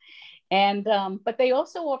opinion. And but they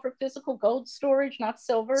also offer physical gold storage, not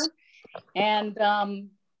silver. And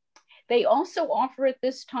they also offer at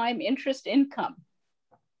this time interest income,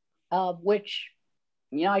 which,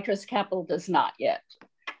 you know, iTrust Capital does not yet.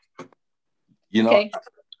 You know, okay.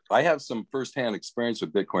 I have some firsthand experience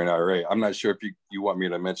with Bitcoin IRA. I'm not sure if you want me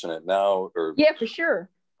to mention it now or. Yeah, for sure.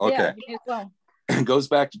 Okay. Yeah, me as well. It goes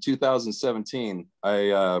back to 2017.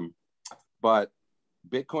 I bought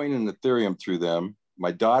Bitcoin and Ethereum through them.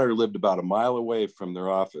 My daughter lived about a mile away from their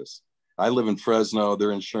office. I live in Fresno.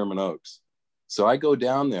 They're in Sherman Oaks. So I go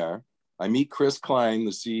down there. I meet Chris Klein,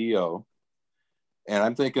 the CEO, and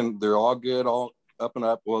I'm thinking they're all good, all up and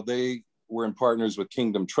up. Well, they were in partners with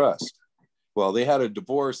Kingdom Trust. Well, they had a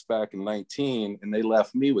divorce back in 19 and they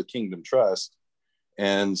left me with Kingdom Trust.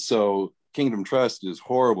 And so Kingdom Trust is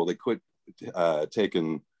horrible. They quit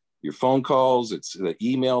taking your phone calls. It's the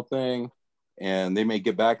email thing. And they may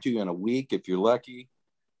get back to you in a week if you're lucky.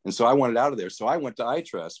 And so I wanted out of there. So I went to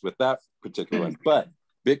iTrust with that particular one. But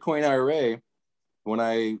Bitcoin IRA, when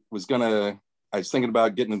I was thinking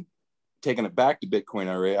about taking it back to Bitcoin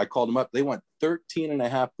IRA, I called them up. They want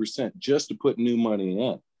 13.5% just to put new money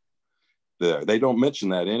in there. They don't mention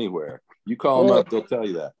that anywhere. You call them up, they'll tell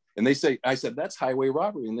you that. And they say, I said, that's highway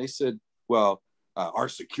robbery. And they said, well, our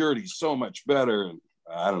security is so much better. And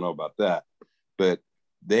I don't know about that, but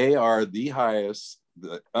they are the highest,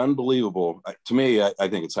 unbelievable. To me, I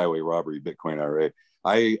think it's highway robbery, Bitcoin IRA.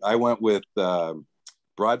 I went with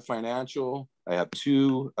Broad Financial. I have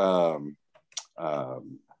 2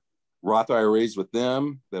 Roth IRAs with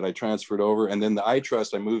them that I transferred over. And then the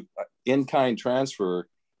iTrust, I moved in-kind transfer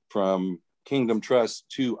from Kingdom Trust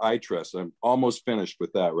to iTrust. I'm almost finished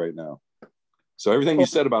with that right now. So everything you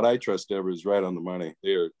said about iTrust, Deborah, is right on the money.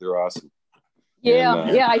 They're awesome. Yeah,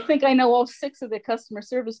 and, yeah. I think I know all 6 of the customer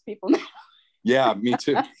service people now. Yeah, me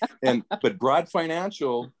too. But Broad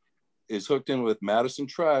Financial is hooked in with Madison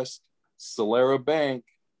Trust, Solera Bank,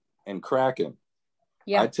 and Kraken.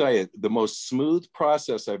 Yeah. I tell you, the most smooth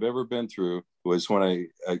process I've ever been through was when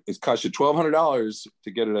it cost you $1,200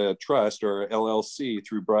 to get a trust or LLC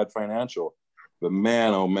through Broad Financial. But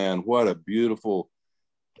man, oh man, what a beautiful,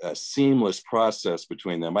 seamless process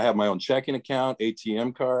between them. I have my own checking account,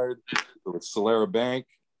 ATM card with Solera Bank.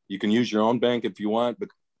 You can use your own bank if you want, but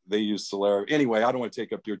they use Solera. Anyway, I don't want to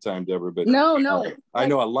take up your time, Deborah, but no. I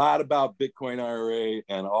know a lot about Bitcoin IRA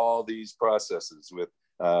and all these processes with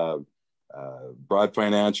Broad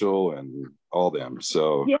Financial and all them.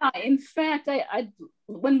 So yeah, in fact, I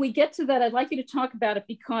when we get to that, I'd like you to talk about it,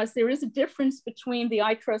 because there is a difference between the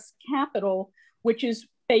iTrust Capital, which is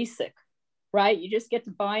basic, right? You just get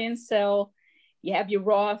to buy and sell. You have your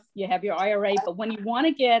Roth, you have your IRA, but when you want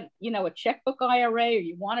to get, a checkbook IRA, or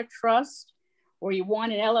you want a trust, or you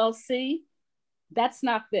want an LLC, that's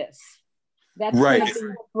not this. That's right.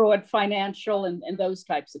 Broad Financial and those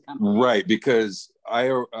types of companies. Right, because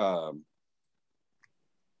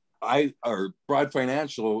Broad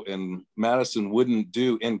Financial and Madison wouldn't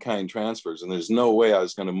do in-kind transfers, and there's no way I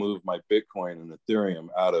was going to move my Bitcoin and Ethereum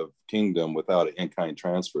out of Kingdom without an in-kind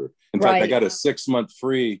transfer. In fact, I got a 6-month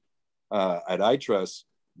free at iTrust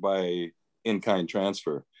by in-kind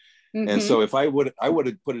transfer. Mm-hmm. And so if I would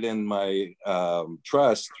have put it in my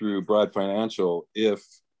trust through Broad Financial if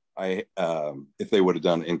they would have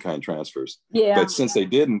done in-kind transfers. Yeah. But since they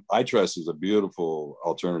didn't, iTrust is a beautiful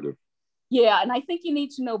alternative. Yeah, and I think you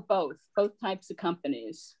need to know both types of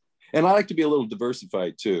companies. And I like to be a little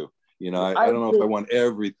diversified too. I don't know if I want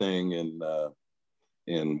everything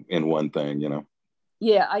in one thing.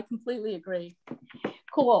 Yeah, I completely agree.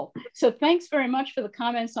 Cool. So thanks very much for the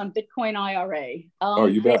comments on Bitcoin IRA. Oh,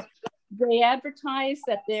 you bet. They advertise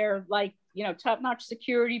that they're like, top-notch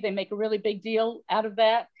security. They make a really big deal out of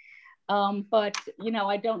that. But,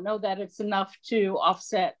 I don't know that it's enough to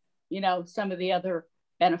offset, some of the other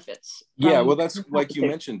benefits. Yeah, well, that's like you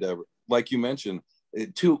mentioned, Deborah. Like you mentioned,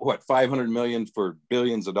 500 million for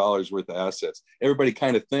billions of dollars worth of assets. Everybody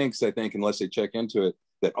kind of thinks, I think, unless they check into it,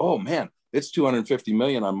 that, oh man, it's 250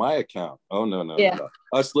 million on my account. Oh, no.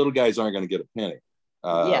 Us little guys aren't going to get a penny.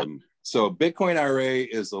 So Bitcoin IRA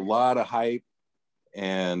is a lot of hype.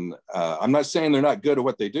 And I'm not saying they're not good at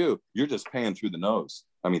what they do. You're just paying through the nose.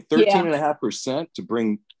 I mean, 13.5% to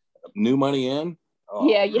bring new money in. Oh,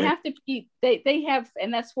 yeah, you have to be, they have,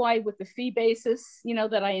 and that's why with the fee basis,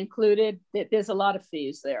 that I included, that there's a lot of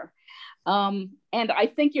fees there. And I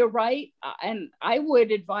think you're right. And I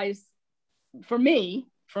would advise, for me,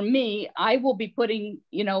 I will be putting,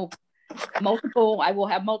 I will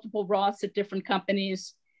have multiple Roths at different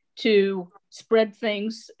companies to spread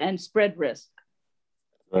things and spread risk.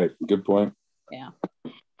 Right. Good point. Yeah.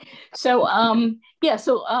 So,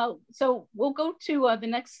 so we'll go to the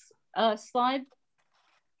next slide.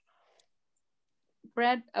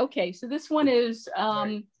 Brad. Okay. So this one is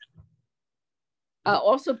also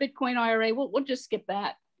Bitcoin IRA. We'll just skip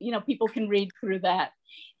that. People can read through that.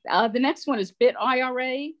 The next one is Bit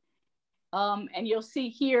IRA. And you'll see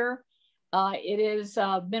here, it is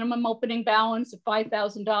minimum opening balance of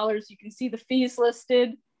 $5,000. You can see the fees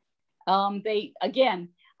listed. They, again,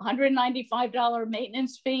 $195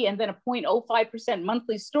 maintenance fee and then a 0.05%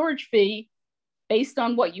 monthly storage fee based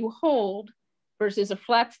on what you hold versus a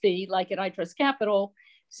flat fee like at iTrust Capital.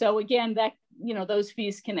 So again, that, those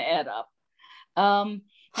fees can add up. Now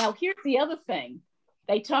here's the other thing.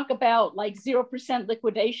 They talk about like 0%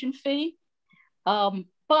 liquidation fee,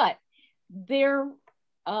 but the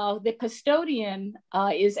custodian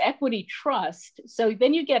is Equity Trust. So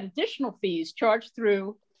then you get additional fees charged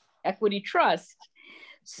through Equity Trust.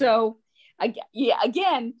 So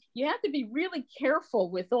again, you have to be really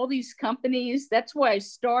careful with all these companies. That's why I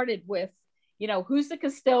started with, who's the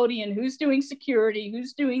custodian, who's doing security,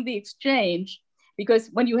 who's doing the exchange, because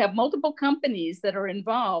when you have multiple companies that are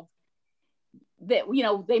involved, that,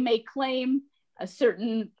 they may claim a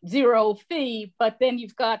certain zero fee, but then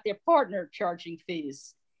you've got their partner charging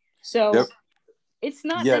fees. So it's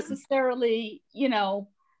not necessarily,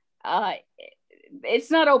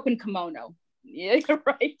 it's not open kimono. Yeah, you're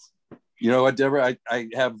right. You know what, Deborah? I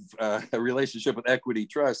have a relationship with Equity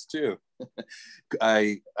Trust too.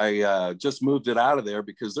 I just moved it out of there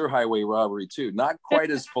because they're highway robbery too. Not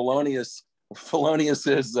quite as felonious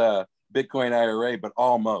as Bitcoin IRA, but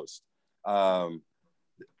almost.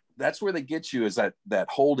 That's where they get you, is that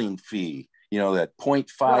holding fee, that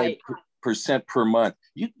 0.5% per month.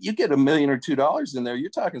 You get $1 million or $2 million in there,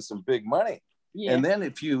 you're talking some big money. Yeah. And then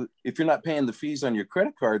if you're not paying the fees on your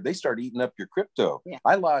credit card, they start eating up your crypto. Yeah.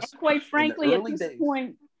 I lost, and quite frankly, at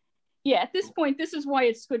this point, this is why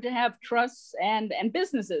it's good to have trusts and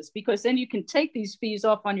businesses, because then you can take these fees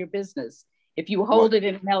off on your business if you hold it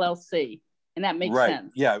in an LLC, and that makes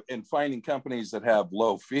sense. Yeah, and finding companies that have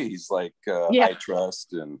low fees like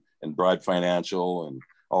iTrust and Broad Financial and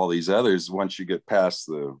all these others, once you get past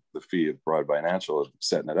the fee of Broad Financial of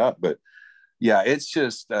setting it up. But yeah, it's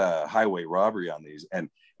just highway robbery on these. And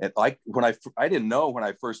like when I didn't know when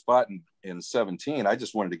I first bought in 17, I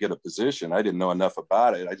just wanted to get a position. I didn't know enough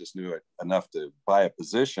about it. I just knew enough to buy a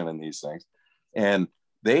position in these things. And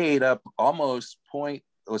they ate up almost it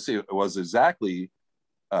was exactly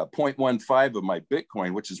 0.15 of my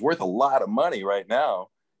Bitcoin, which is worth a lot of money right now.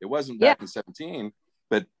 It wasn't back in 17,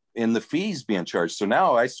 but in the fees being charged. So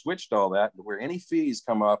now I switched all that to where any fees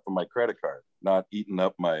come off of my credit card, not eating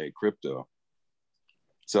up my crypto.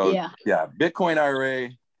 So yeah, Bitcoin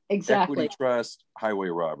IRA, exactly. Equity trust, highway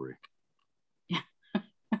robbery.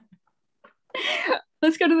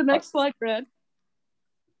 Let's go to the next slide, Brad.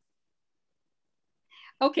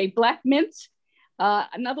 Okay, Black Mint.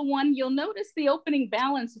 Another one, you'll notice the opening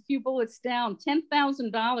balance a few bullets down,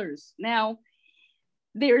 $10,000. Now,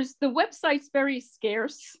 the website's very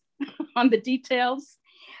scarce on the details.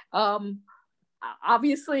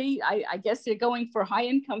 Obviously, I guess they're going for high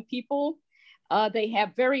income people. They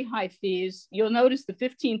have very high fees. You'll notice the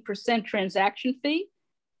 15% transaction fee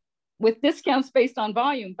with discounts based on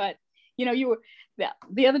volume. But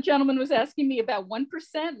the other gentleman was asking me about 1%,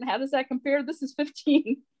 and how does that compare? This is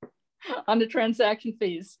 15 on the transaction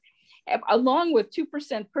fees, along with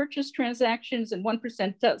 2% purchase transactions and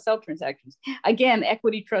 1% sell transactions. Again,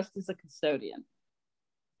 Equity Trust is a custodian.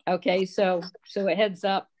 Okay, so a heads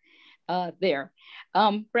up there.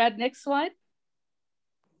 Brad, next slide.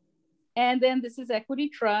 And then this is Equity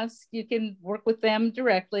Trust. You can work with them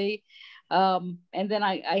directly. And then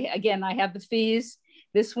I have the fees.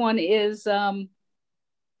 This one is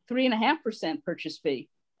 3.5% purchase fee,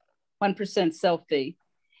 1% sell fee.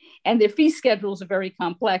 And their fee schedules are very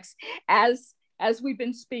complex, as we've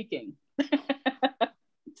been speaking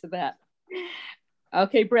to that.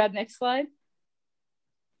 Okay, Brad, next slide.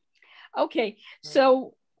 Okay,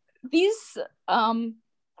 so these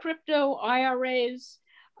crypto IRAs,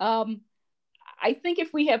 I think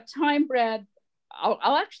if we have time, Brad,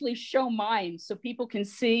 I'll actually show mine so people can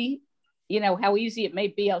see, how easy it may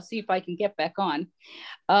be. I'll see if I can get back on.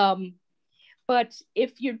 But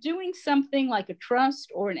if you're doing something like a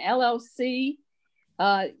trust or an LLC,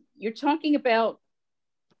 you're talking about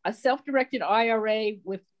a self-directed IRA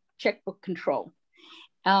with checkbook control.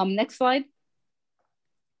 Next slide.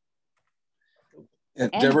 And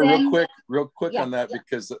Deborah, real quick on that,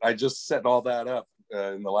 because I just set all that up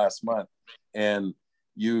in the last month. And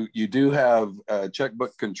you do have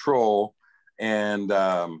checkbook control, and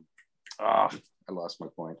I lost my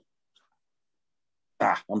point.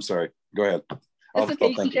 I'm sorry. Go ahead. That's okay.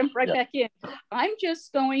 You can jump right back in. I'm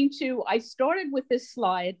just going to, I started with this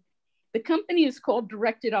slide. The company is called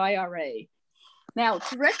Directed IRA. Now,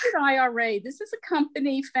 Directed IRA, this is a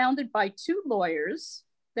company founded by two lawyers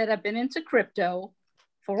that have been into crypto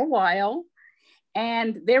for a while,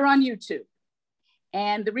 and they're on YouTube.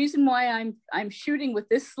 And the reason why I'm shooting with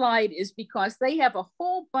this slide is because they have a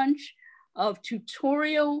whole bunch of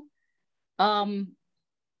tutorial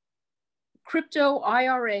crypto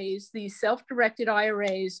IRAs, these self-directed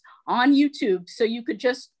IRAs on YouTube. So you could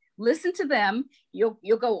just listen to them. You'll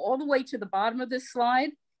go all the way to the bottom of this slide,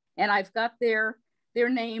 and I've got their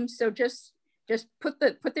names. So just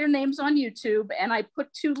put their names on YouTube, and I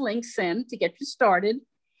put 2 links in to get you started,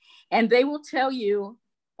 and they will tell you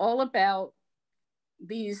all about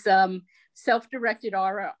these self-directed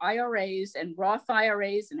IRAs and Roth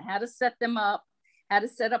IRAs and how to set them up, how to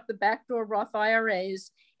set up the backdoor Roth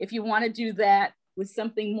IRAs if you want to do that with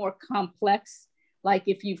something more complex, like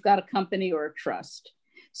if you've got a company or a trust.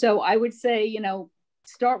 So I would say,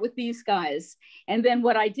 start with these guys. And then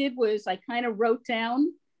what I did was I kind of wrote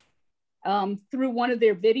down through one of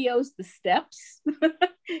their videos, the steps,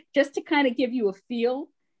 just to kind of give you a feel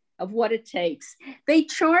of what it takes. They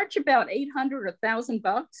charge about $800 or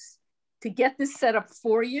 $1,000 to get this set up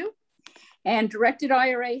for you. And Directed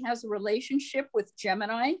IRA has a relationship with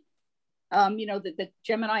Gemini, the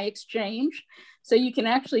Gemini exchange. So you can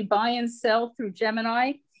actually buy and sell through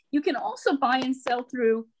Gemini. You can also buy and sell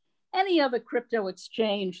through any other crypto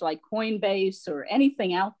exchange like Coinbase or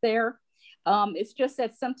anything out there. It's just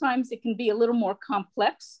that sometimes it can be a little more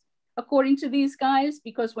complex according to these guys,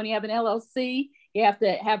 because when you have an LLC, you have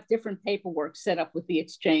to have different paperwork set up with the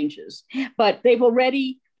exchanges. But they've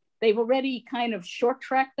already kind of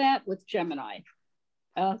short-tracked that with Gemini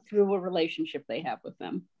through a relationship they have with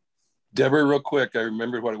them. Deborah, real quick, I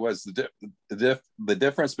remembered what it was. The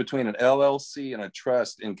difference between an LLC and a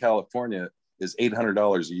trust in California is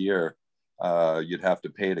 $800 a year. You'd have to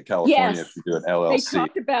pay to California if you do an LLC. They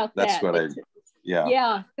talked about that. Yeah.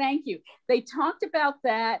 Yeah, thank you. They talked about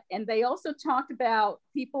that, and they also talked about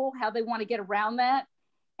people, how they want to get around that.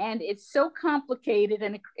 And it's so complicated,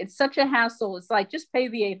 and it's such a hassle. It's like, just pay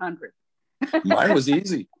the $800. Mine was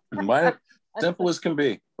easy. Mine simple as can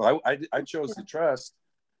be. I chose the trust,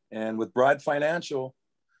 and with Broad Financial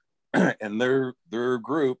and their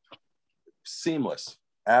group, seamless,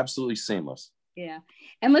 absolutely seamless. Yeah.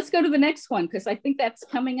 And let's go to the next one, because I think that's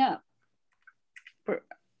coming up.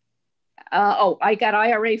 I got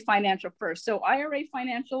IRA Financial first. So IRA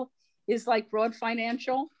Financial is like Broad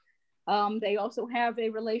Financial. They also have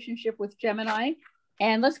a relationship with Gemini.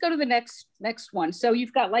 And let's go to the next one. So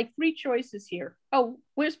you've got like 3 choices here. Oh,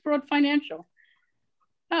 where's Broad Financial?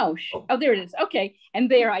 Oh, there it is. Okay. And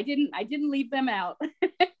there, I didn't leave them out.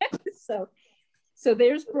 So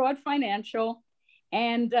there's Broad Financial.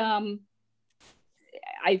 And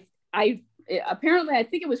apparently, I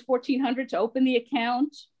think it was $1,400 to open the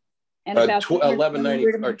account. And about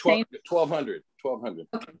 $1,190 or $1,200.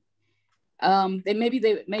 Okay. Maybe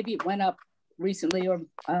it went up recently, or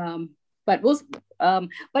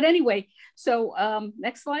but anyway. So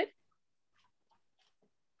next slide.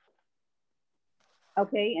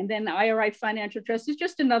 Okay, and then the IRA Financial Trust is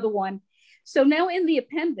just another one. So now in the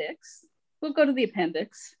appendix, we'll go to the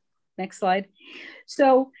appendix. Next slide.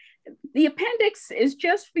 So the appendix is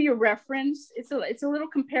just for your reference. It's a little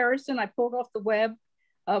comparison I pulled off the web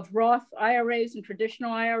of Roth IRAs and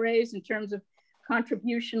traditional IRAs in terms of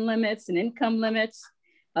contribution limits and income limits.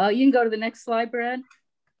 You can go to the next slide, Brad.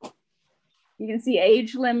 You can see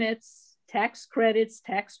age limits, tax credits,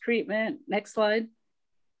 tax treatment. Next slide.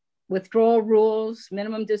 Withdrawal rules,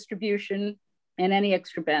 minimum distribution, and any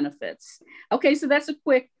extra benefits. Okay, so that's a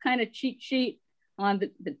quick kind of cheat sheet on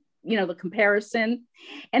the comparison.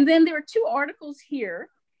 And then there are 2 articles here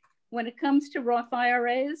when it comes to Roth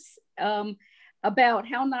IRAs about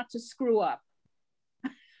how not to screw up.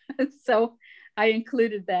 So I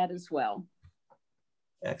included that as well.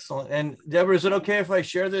 Excellent. And Deborah, is it okay if I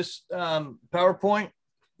share this PowerPoint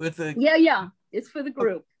with the? Yeah, it's for the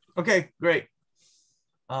group. Okay, great.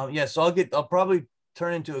 So I'll probably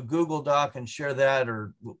turn into a Google Doc and share that,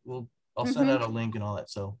 or I'll send out a link and all that.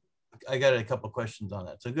 So I got a couple of questions on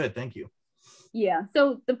that. So good, thank you. Yeah,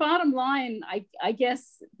 so the bottom line, I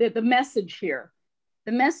guess the message here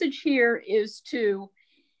is to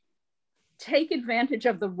take advantage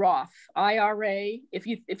of the Roth IRA. If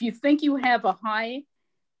you think you have a high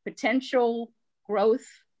potential growth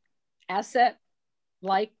asset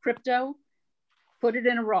like crypto, put it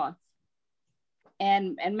in a Roth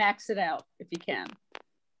and max it out if you can.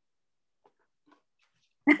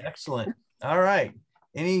 Excellent. All right.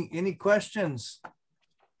 Any questions?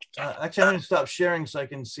 Actually, I'm going to stop sharing so I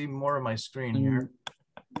can see more of my screen here.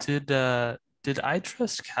 Did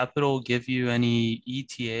iTrust Capital give you any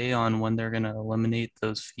ETA on when they're going to eliminate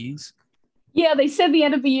those fees? Yeah, they said the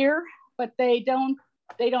end of the year, but they don't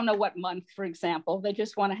know what month, for example. They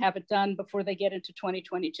just want to have it done before they get into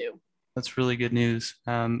 2022. That's really good news.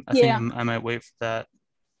 I think I might wait for that.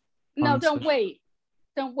 No, don't wait.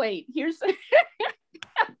 Don't wait. Here's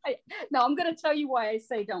no, I'm going to tell you why I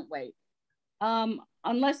say don't wait.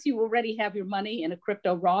 Unless you already have your money in a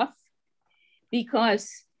crypto Roth,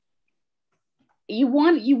 because you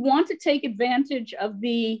want to take advantage of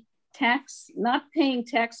the tax, not paying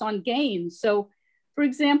tax on gains. So, for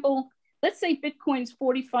example, let's say Bitcoin's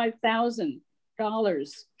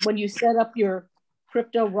 $45,000 when you set up your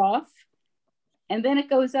crypto Roth, and then it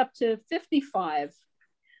goes up to 55.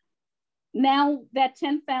 Now that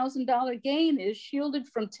 $10,000 gain is shielded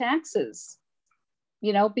from taxes,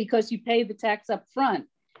 because you pay the tax up front.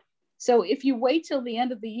 So if you wait till the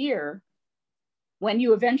end of the year, when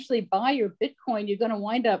you eventually buy your Bitcoin, you're going to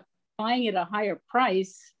wind up buying at a higher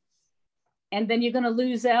price. And then you're going to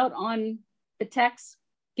lose out on the tax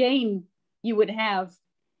gain you would have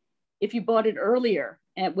if you bought it earlier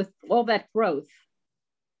and with all that growth.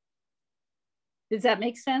 Does that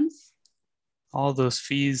make sense? All those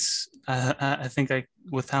fees, I think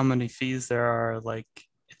with how many fees there are,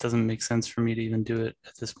 it doesn't make sense for me to even do it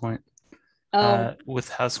at this point. With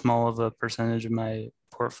how small of a percentage of my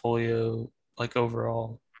portfolio,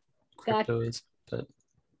 overall crypto is, but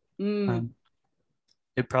the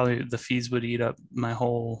fees would eat up my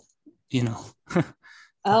whole,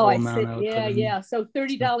 Oh, I see. I would Yeah, put in. yeah. So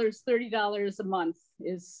 $30 a month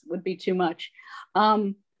would be too much.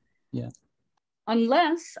 Yeah.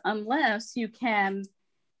 Unless you can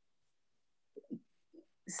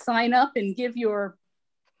sign up and give your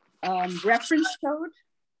reference code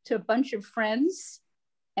to a bunch of friends,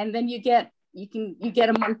 and then you get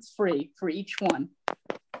a month free for each one.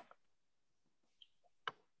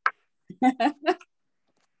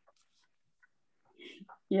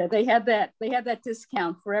 Yeah, they had that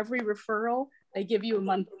discount for every referral. They give you a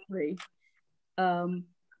month free. Yeah,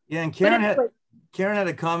 and Karen had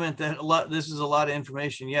a comment that this is a lot of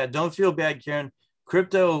information. Yeah, don't feel bad, Karen.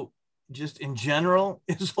 Crypto just in general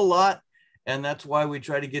is a lot, and that's why we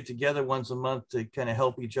try to get together once a month to kind of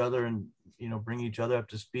help each other and bring each other up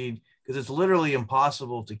to speed, because it's literally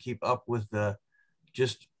impossible to keep up with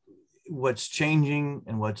just what's changing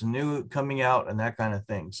and what's new coming out and that kind of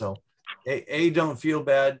thing. So A, don't feel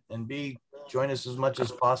bad, and B, join us as much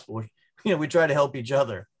as possible. We try to help each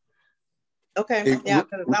other. Okay, yeah,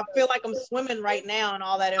 because I feel like I'm swimming right now in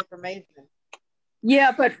all that information.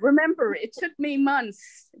 Yeah, but remember, it took me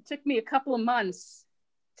months. It took me a couple of months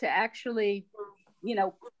to actually,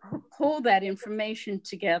 pull that information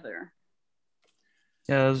together.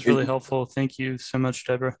 Yeah, that was really helpful. Thank you so much,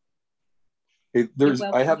 Deborah.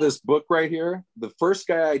 I have this book right here. The first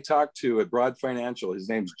guy I talked to at Broad Financial, his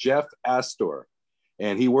name's Jeff Astor,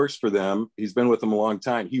 and he works for them. He's been with them a long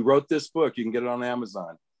time. He wrote this book. You can get it on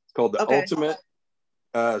Amazon. It's called The Ultimate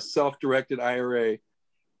Self-Directed IRA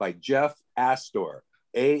by Jeff Astor,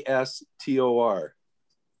 A-S-T-O-R.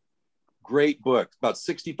 Great book, about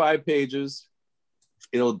 65 pages.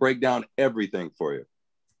 It'll break down everything for you.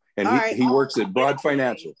 And he works at Broad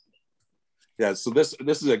Financial. Yeah, so this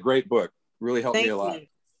is a great book. Really helped me a lot.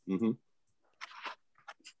 Mm-hmm.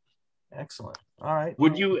 Excellent. All right.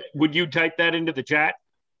 Would you type that into the chat?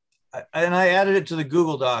 I added it to the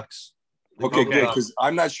Google Docs. Okay, good, because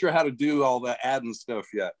I'm not sure how to do all the adding stuff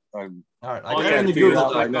yet. All right. I got to figure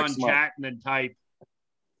out on chat and then type.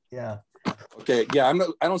 Yeah. Okay. Yeah.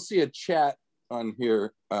 I don't see a chat on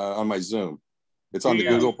here on my Zoom. It's on the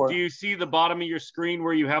Google part. Do you see the bottom of your screen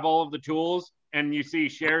where you have all of the tools and you see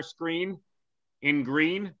share screen in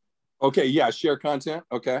green? Okay. Yeah. Share content.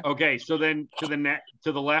 Okay. Okay. So then to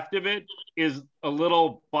the left of it is a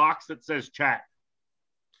little box that says chat.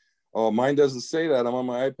 Oh, mine doesn't say that. I'm on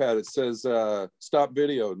my iPad. It says stop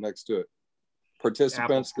video next to it.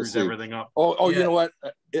 Participants can see everything up. Oh, yeah. You know what?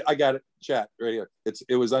 I got it. Chat right here.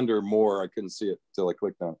 It was under more. I couldn't see it until I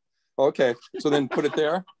clicked on it. Okay. So then put it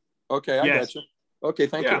there. Okay. I got you. Okay.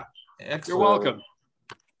 Thank you. Excellent. You're welcome.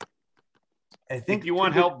 I think if you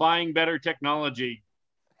want help buying better technology,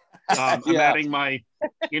 I'm adding my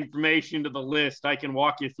information to the list. I can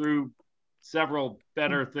walk you through several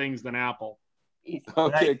better things than Apple.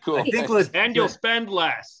 Okay, cool. I think and you'll spend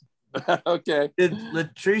less. Okay. Did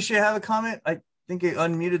Latricia have a comment? I think you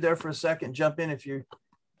unmuted there for a second. Jump in if you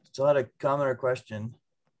still had a comment or question.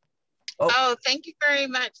 Oh, thank you very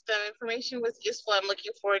much. The information was useful. I'm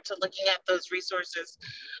looking forward to looking at those resources.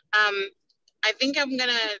 I think I'm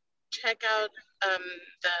gonna check out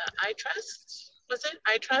the iTrust. Was it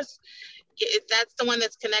iTrust? That's the one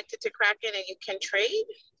that's connected to Kraken and you can trade?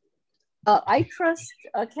 iTrust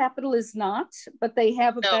Capital is not, but they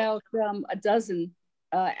have about a dozen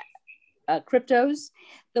cryptos.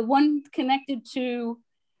 The one connected to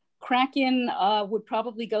Kraken would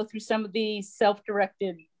probably go through some of the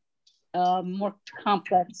self-directed, more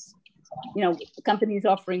complex, companies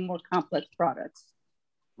offering more complex products.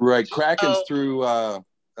 Right, Kraken's through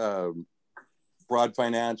Broad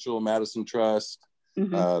Financial, Madison Trust,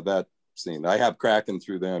 that scene. I have Kraken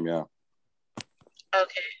through them, yeah.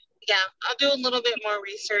 Okay. Yeah, I'll do a little bit more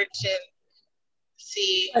research and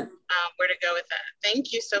see where to go with that.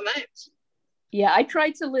 Thank you so much. Yeah, I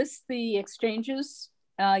tried to list the exchanges,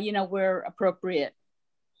 where appropriate.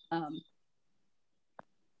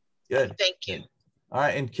 Good. Thank you. Good. All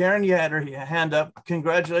right, and Karen, you had her hand up.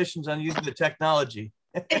 Congratulations on using the technology.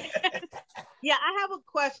 Yeah, I have a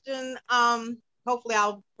question. Hopefully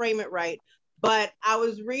I'll frame it right. But I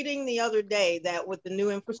was reading the other day that with the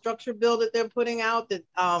new infrastructure bill that they're putting out, that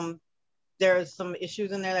there's some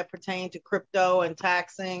issues in there that pertain to crypto and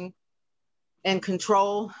taxing and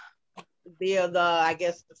control via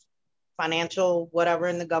the financial whatever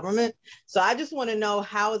in the government. So I just want to know,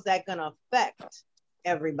 how is that going to affect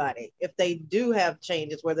everybody if they do have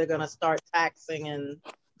changes where they're going to start taxing? And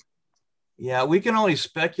yeah, we can only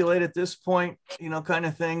speculate at this point, kind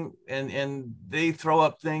of thing. And they throw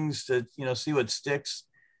up things to, see what sticks.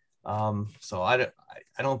 So I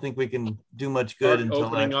don't think we can do much good until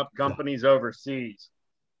opening up companies overseas.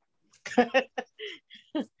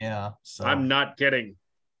 Yeah. So I'm not kidding.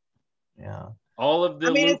 Yeah. All of the I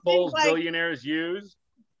mean, it seems loopholes like- billionaires use,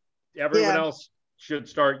 everyone Yeah. else should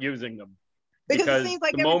start using them. Because it Because seems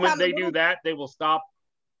like the every moment time the they do little- that, they will stop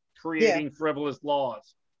creating frivolous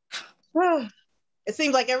laws. It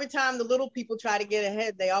seems like every time the little people try to get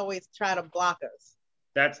ahead, they always try to block us.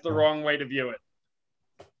 That's the wrong way to view it.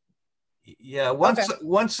 Yeah,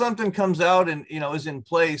 once something comes out and is in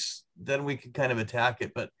place, then we can kind of attack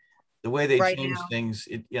it. But the way they Right change now. things,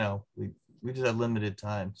 we just have limited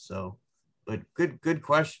time. So, but good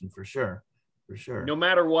question for sure, for sure. No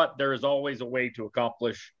matter what, there is always a way to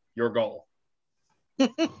accomplish your goal.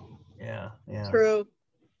 Yeah, yeah. True.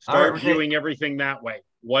 Start right, viewing everything that way.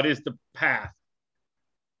 What is the path?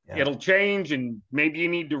 Yeah. It'll change, and maybe you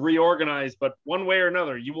need to reorganize, but one way or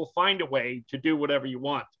another, you will find a way to do whatever you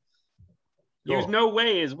want. Cool. Use no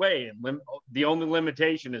way as way. The only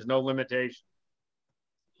limitation is no limitation.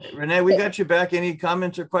 Renee, we got you back. Any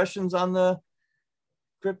comments or questions on the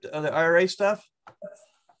the IRA stuff?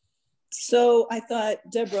 So I thought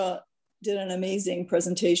Deborah did an amazing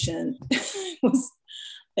presentation. Was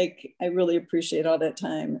like, I really appreciate all that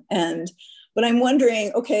time. But I'm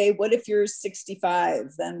wondering, okay, what if you're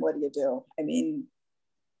 65? Then what do you do? I mean,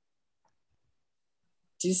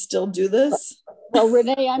 do you still do this? Well,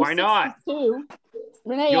 Renee, I'm Why not? 62.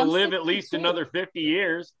 Renee, You'll I'm live 62. at least another 50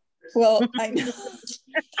 years. Well, I know.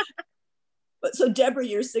 But so Deborah,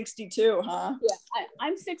 you're 62, huh? Yeah,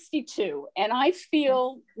 I'm 62, and I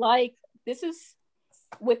feel like this is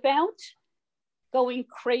without going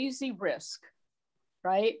crazy risk,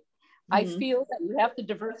 right? I feel that you have to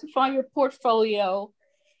diversify your portfolio,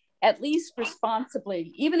 at least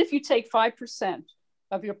responsibly. Even if you take 5%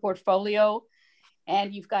 of your portfolio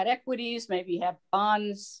and you've got equities, maybe you have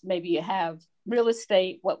bonds, maybe you have real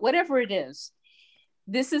estate, whatever it is,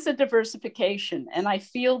 this is a diversification. And I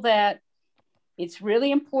feel that it's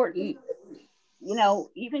really important,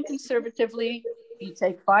 even conservatively, you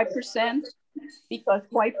take 5%, because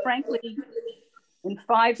quite frankly, in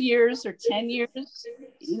 5 years or 10 years,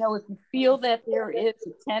 if you feel that there is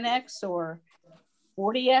a 10x or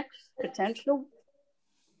 40x potential,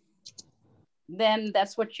 then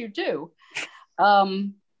that's what you do.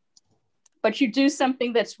 But you do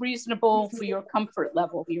something that's reasonable for your comfort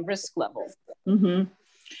level, your risk level. Mm-hmm.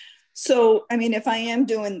 So, I mean, if I am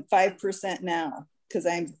doing 5% now,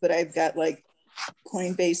 but I've got like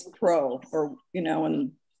Coinbase Pro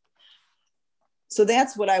and so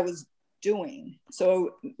that's what I was doing.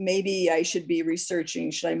 So maybe I should be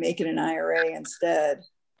researching, should I make it an IRA instead,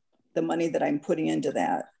 the money that I'm putting into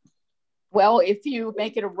that? Well, if you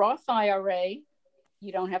make it a Roth IRA,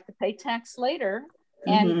 you don't have to pay tax later.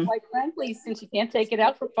 And quite frankly, since you can't take it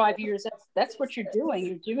out for 5 years, that's what you're doing.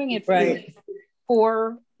 You're doing it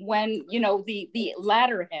for when, the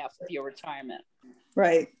latter half of your retirement.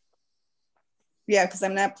 Right. Yeah, because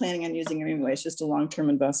I'm not planning on using it anyway. It's just a long-term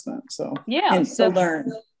investment. So yeah, and to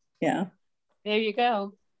learn. Yeah. There you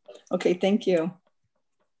go. Okay, thank you.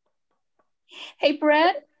 Hey,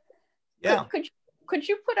 Brett. Yeah. Could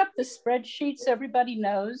you put up the spreadsheet so everybody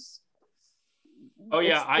knows? Oh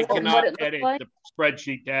yeah, I cannot edit the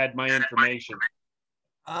spreadsheet to add my information.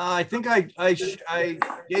 I think I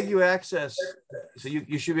gave you access, so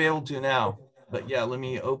you should be able to now. But yeah, let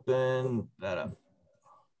me open that up.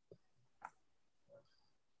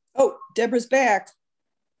 Oh, Deborah's back.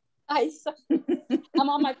 I'm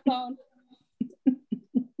on my phone.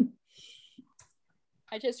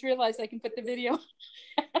 I just realized I can put the video.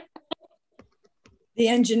 The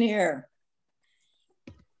engineer.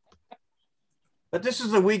 But this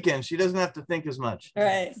is a weekend. She doesn't have to think as much. All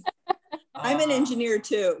right. I'm an engineer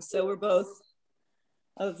too, so we're both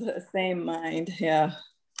of the same mind. Yeah.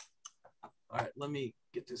 All right, let me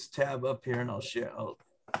get this tab up here and I'll share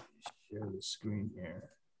the screen here.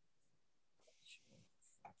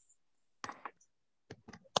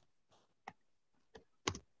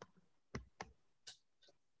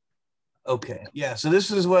 Okay, yeah, so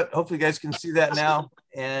this is what, hopefully you guys can see that now.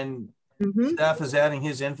 And staff is adding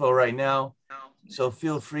his info right now. So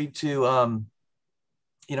feel free to,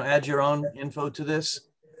 add your own info to this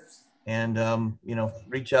and,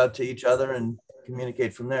 reach out to each other and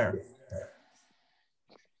communicate from there.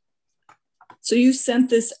 So you sent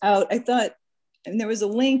this out, I thought, and there was a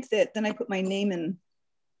link that then I put my name in.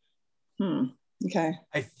 Okay.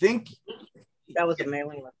 I think that was a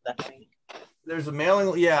mailing list, I think. There's a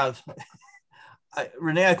mailing, yeah.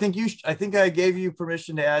 Renee, I think I gave you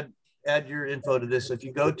permission to add your info to this. So if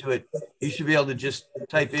you go to it, you should be able to just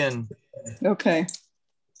type in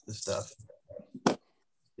the stuff.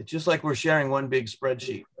 It's just like we're sharing one big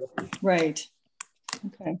spreadsheet. Right.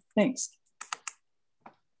 Okay, thanks.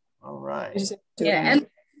 All right. Yeah,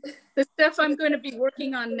 The stuff I'm going to be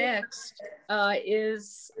working on next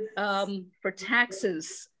is for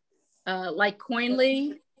taxes, like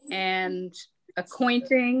Coinly and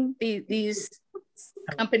Accointing, these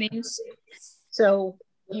companies. So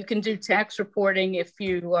you can do tax reporting if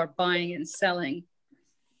you are buying and selling.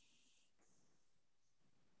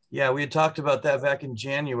 Yeah, we had talked about that back in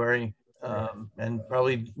January, and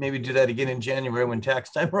probably maybe do that again in January when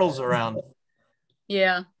tax time rolls around.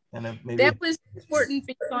 Yeah, and maybe that was important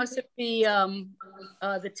because of the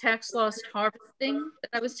tax loss harvesting that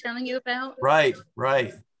I was telling you about. Right,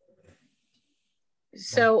 right.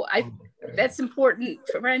 So that's important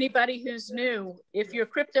for anybody who's new. If your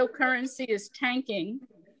cryptocurrency is tanking,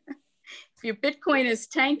 if your Bitcoin is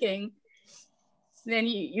tanking, then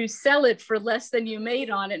you sell it for less than you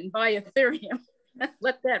made on it and buy Ethereum.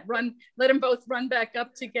 Let them both run back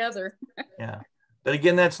up together. Yeah, but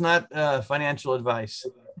again, that's not financial advice.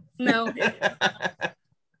 No,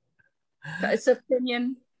 it's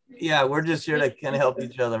opinion. Yeah, we're just here to kind of help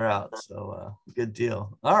each other out. So good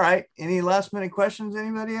deal. All right, any last minute questions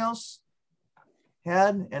anybody else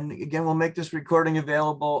had? And again, we'll make this recording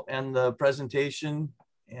available and the presentation,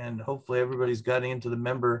 and hopefully everybody's gotten into the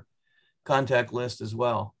member contact list as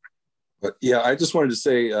well. But yeah, I just wanted to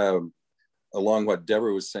say, along what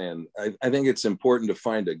Deborah was saying, I think it's important to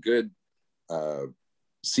find a good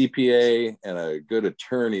CPA and a good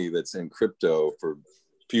attorney that's in crypto for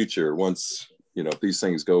future. Once, you know, if these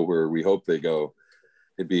things go where we hope they go,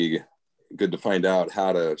 it'd be good to find out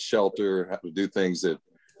how to shelter, how to do things that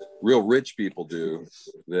real rich people do,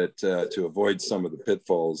 that to avoid some of the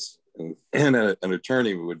pitfalls. And an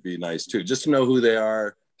attorney would be nice too, just to know who they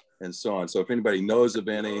are and so on. So if anybody knows of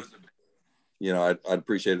any, you know, I'd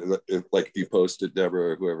appreciate it if you post it,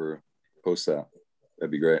 Deborah, or whoever posts that.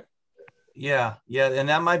 That'd be great. Yeah, and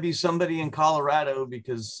that might be somebody in Colorado,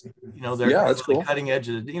 because, you know, they're that's really cool. cutting edge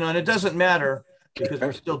of it, you know, and it doesn't matter because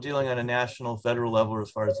we're still dealing on a national, federal level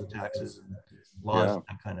as far as the taxes and laws and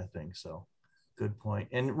that kind of thing. So good point.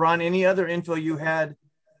 And Ron, any other info you had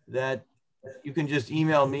that you can just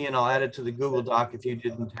email me and I'll add it to the Google Doc if you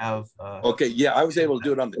didn't have. Okay, yeah, I was able to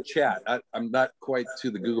do it on the chat. I'm not quite to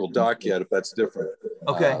the Google Doc yet, if that's different.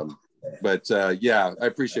 Okay. But yeah, I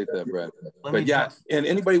appreciate that, Brad. But yeah, and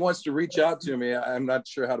anybody wants to reach out to me, I'm not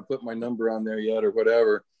sure how to put my number on there yet or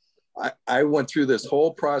whatever. I went through this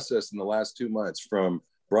whole process in the last 2 months, from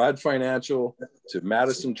Broad Financial to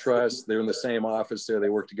Madison Trust. They're in the same office there. They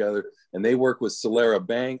work together, and they work with Solera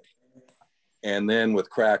Bank and then with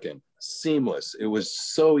Kraken. Seamless. It was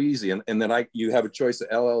so easy. And then you have a choice of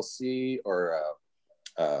LLC or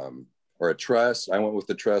a trust. I went with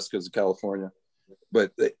the trust because of California.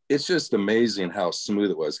 But it's just amazing how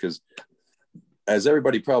smooth it was, because as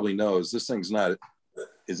everybody probably knows, this thing's not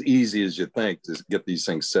as easy as you think to get these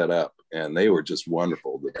things set up. And they were just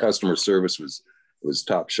wonderful. The customer service was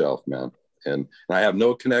top shelf, man. And I have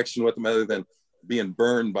no connection with them other than being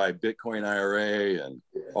burned by Bitcoin IRA and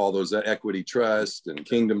all those equity trust and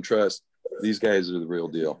Kingdom Trust. These guys are the real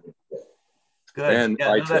deal. Good. And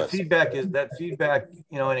yeah, no, that feedback,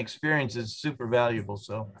 you know, and experience is super valuable.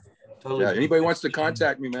 So totally. Yeah, anybody wants to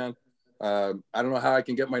contact me, man. I don't know how I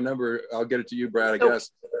can get my number. I'll get it to you, Brad, I guess.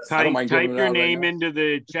 I don't mind type giving it your out name right into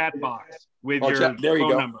the chat box with your there you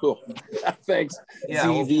phone go. number. Cool. Thanks. Yeah,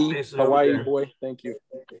 ZV, Hawaii boy. Thank you.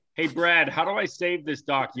 Hey, Brad, how do I save this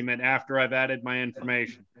document after I've added my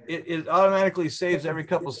information? It automatically saves every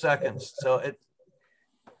couple seconds.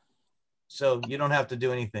 So you don't have to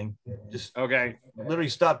do anything. Just literally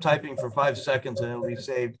stop typing for 5 seconds and it'll be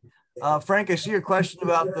saved. Frank, I see your question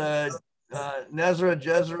about the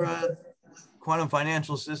Jezra quantum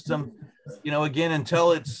financial system. You know, again,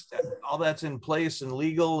 until it's all that's in place and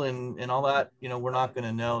legal and all that, you know, we're not going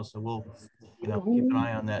to know. So we'll, you know, keep an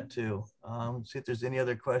eye on that too. Let's see if there's any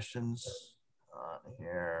other questions on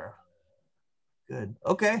here. Good.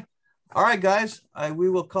 Okay. All right, guys. We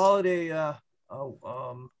will call it a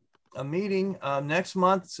meeting next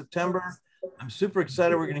month, September. I'm super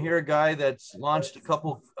excited. We're going to hear a guy that's launched a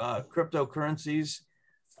couple cryptocurrencies.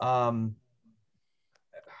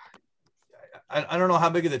 I don't know how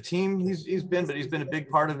big of the team he's been, but he's been a big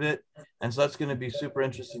part of it. And so that's going to be super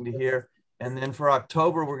interesting to hear. And then for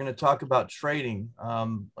October, we're going to talk about trading. I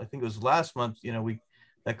think it was last month, you know,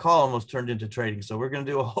 that call almost turned into trading. So we're going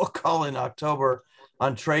to do a whole call in October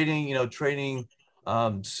on trading, you know, trading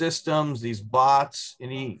systems, these bots,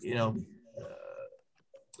 any, you know,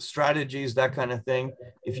 strategies, that kind of thing.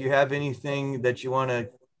 If you have anything that you want to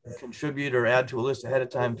contribute or add to a list ahead of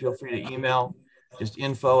time, feel free to email just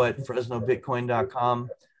info@fresnobitcoin.com,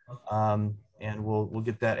 and we'll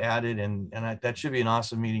get that added, and that should be an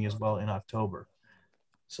awesome meeting as well in October.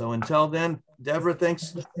 So until then, Deborah,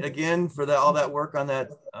 thanks again for all that work on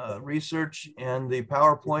that research and the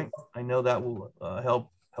PowerPoint. I know that will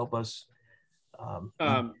help us.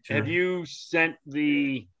 Have you sent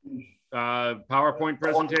the PowerPoint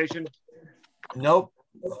presentation? Nope,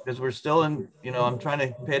 because we're still in, I'm trying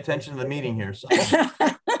to pay attention to the meeting here. So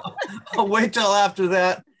I'll wait till after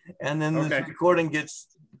that. And then this recording gets,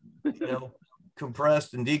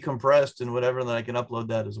 compressed and decompressed and whatever, and then I can upload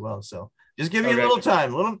that as well. So just give me a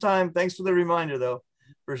little time. Thanks for the reminder though,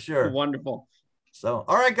 for sure. Wonderful. So,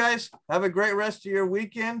 all right, guys, have a great rest of your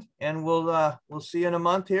weekend, and we'll see you in a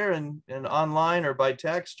month here and online or by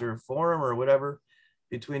text or forum or whatever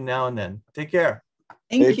between now and then. Take care.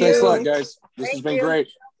 Thank you. Thanks a lot, guys. This has been great.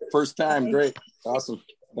 First time. Great. Awesome.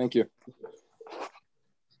 Thank you.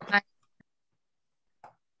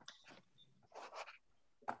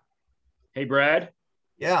 Hey, Brad.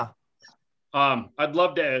 Yeah. I'd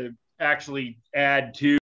love to actually add to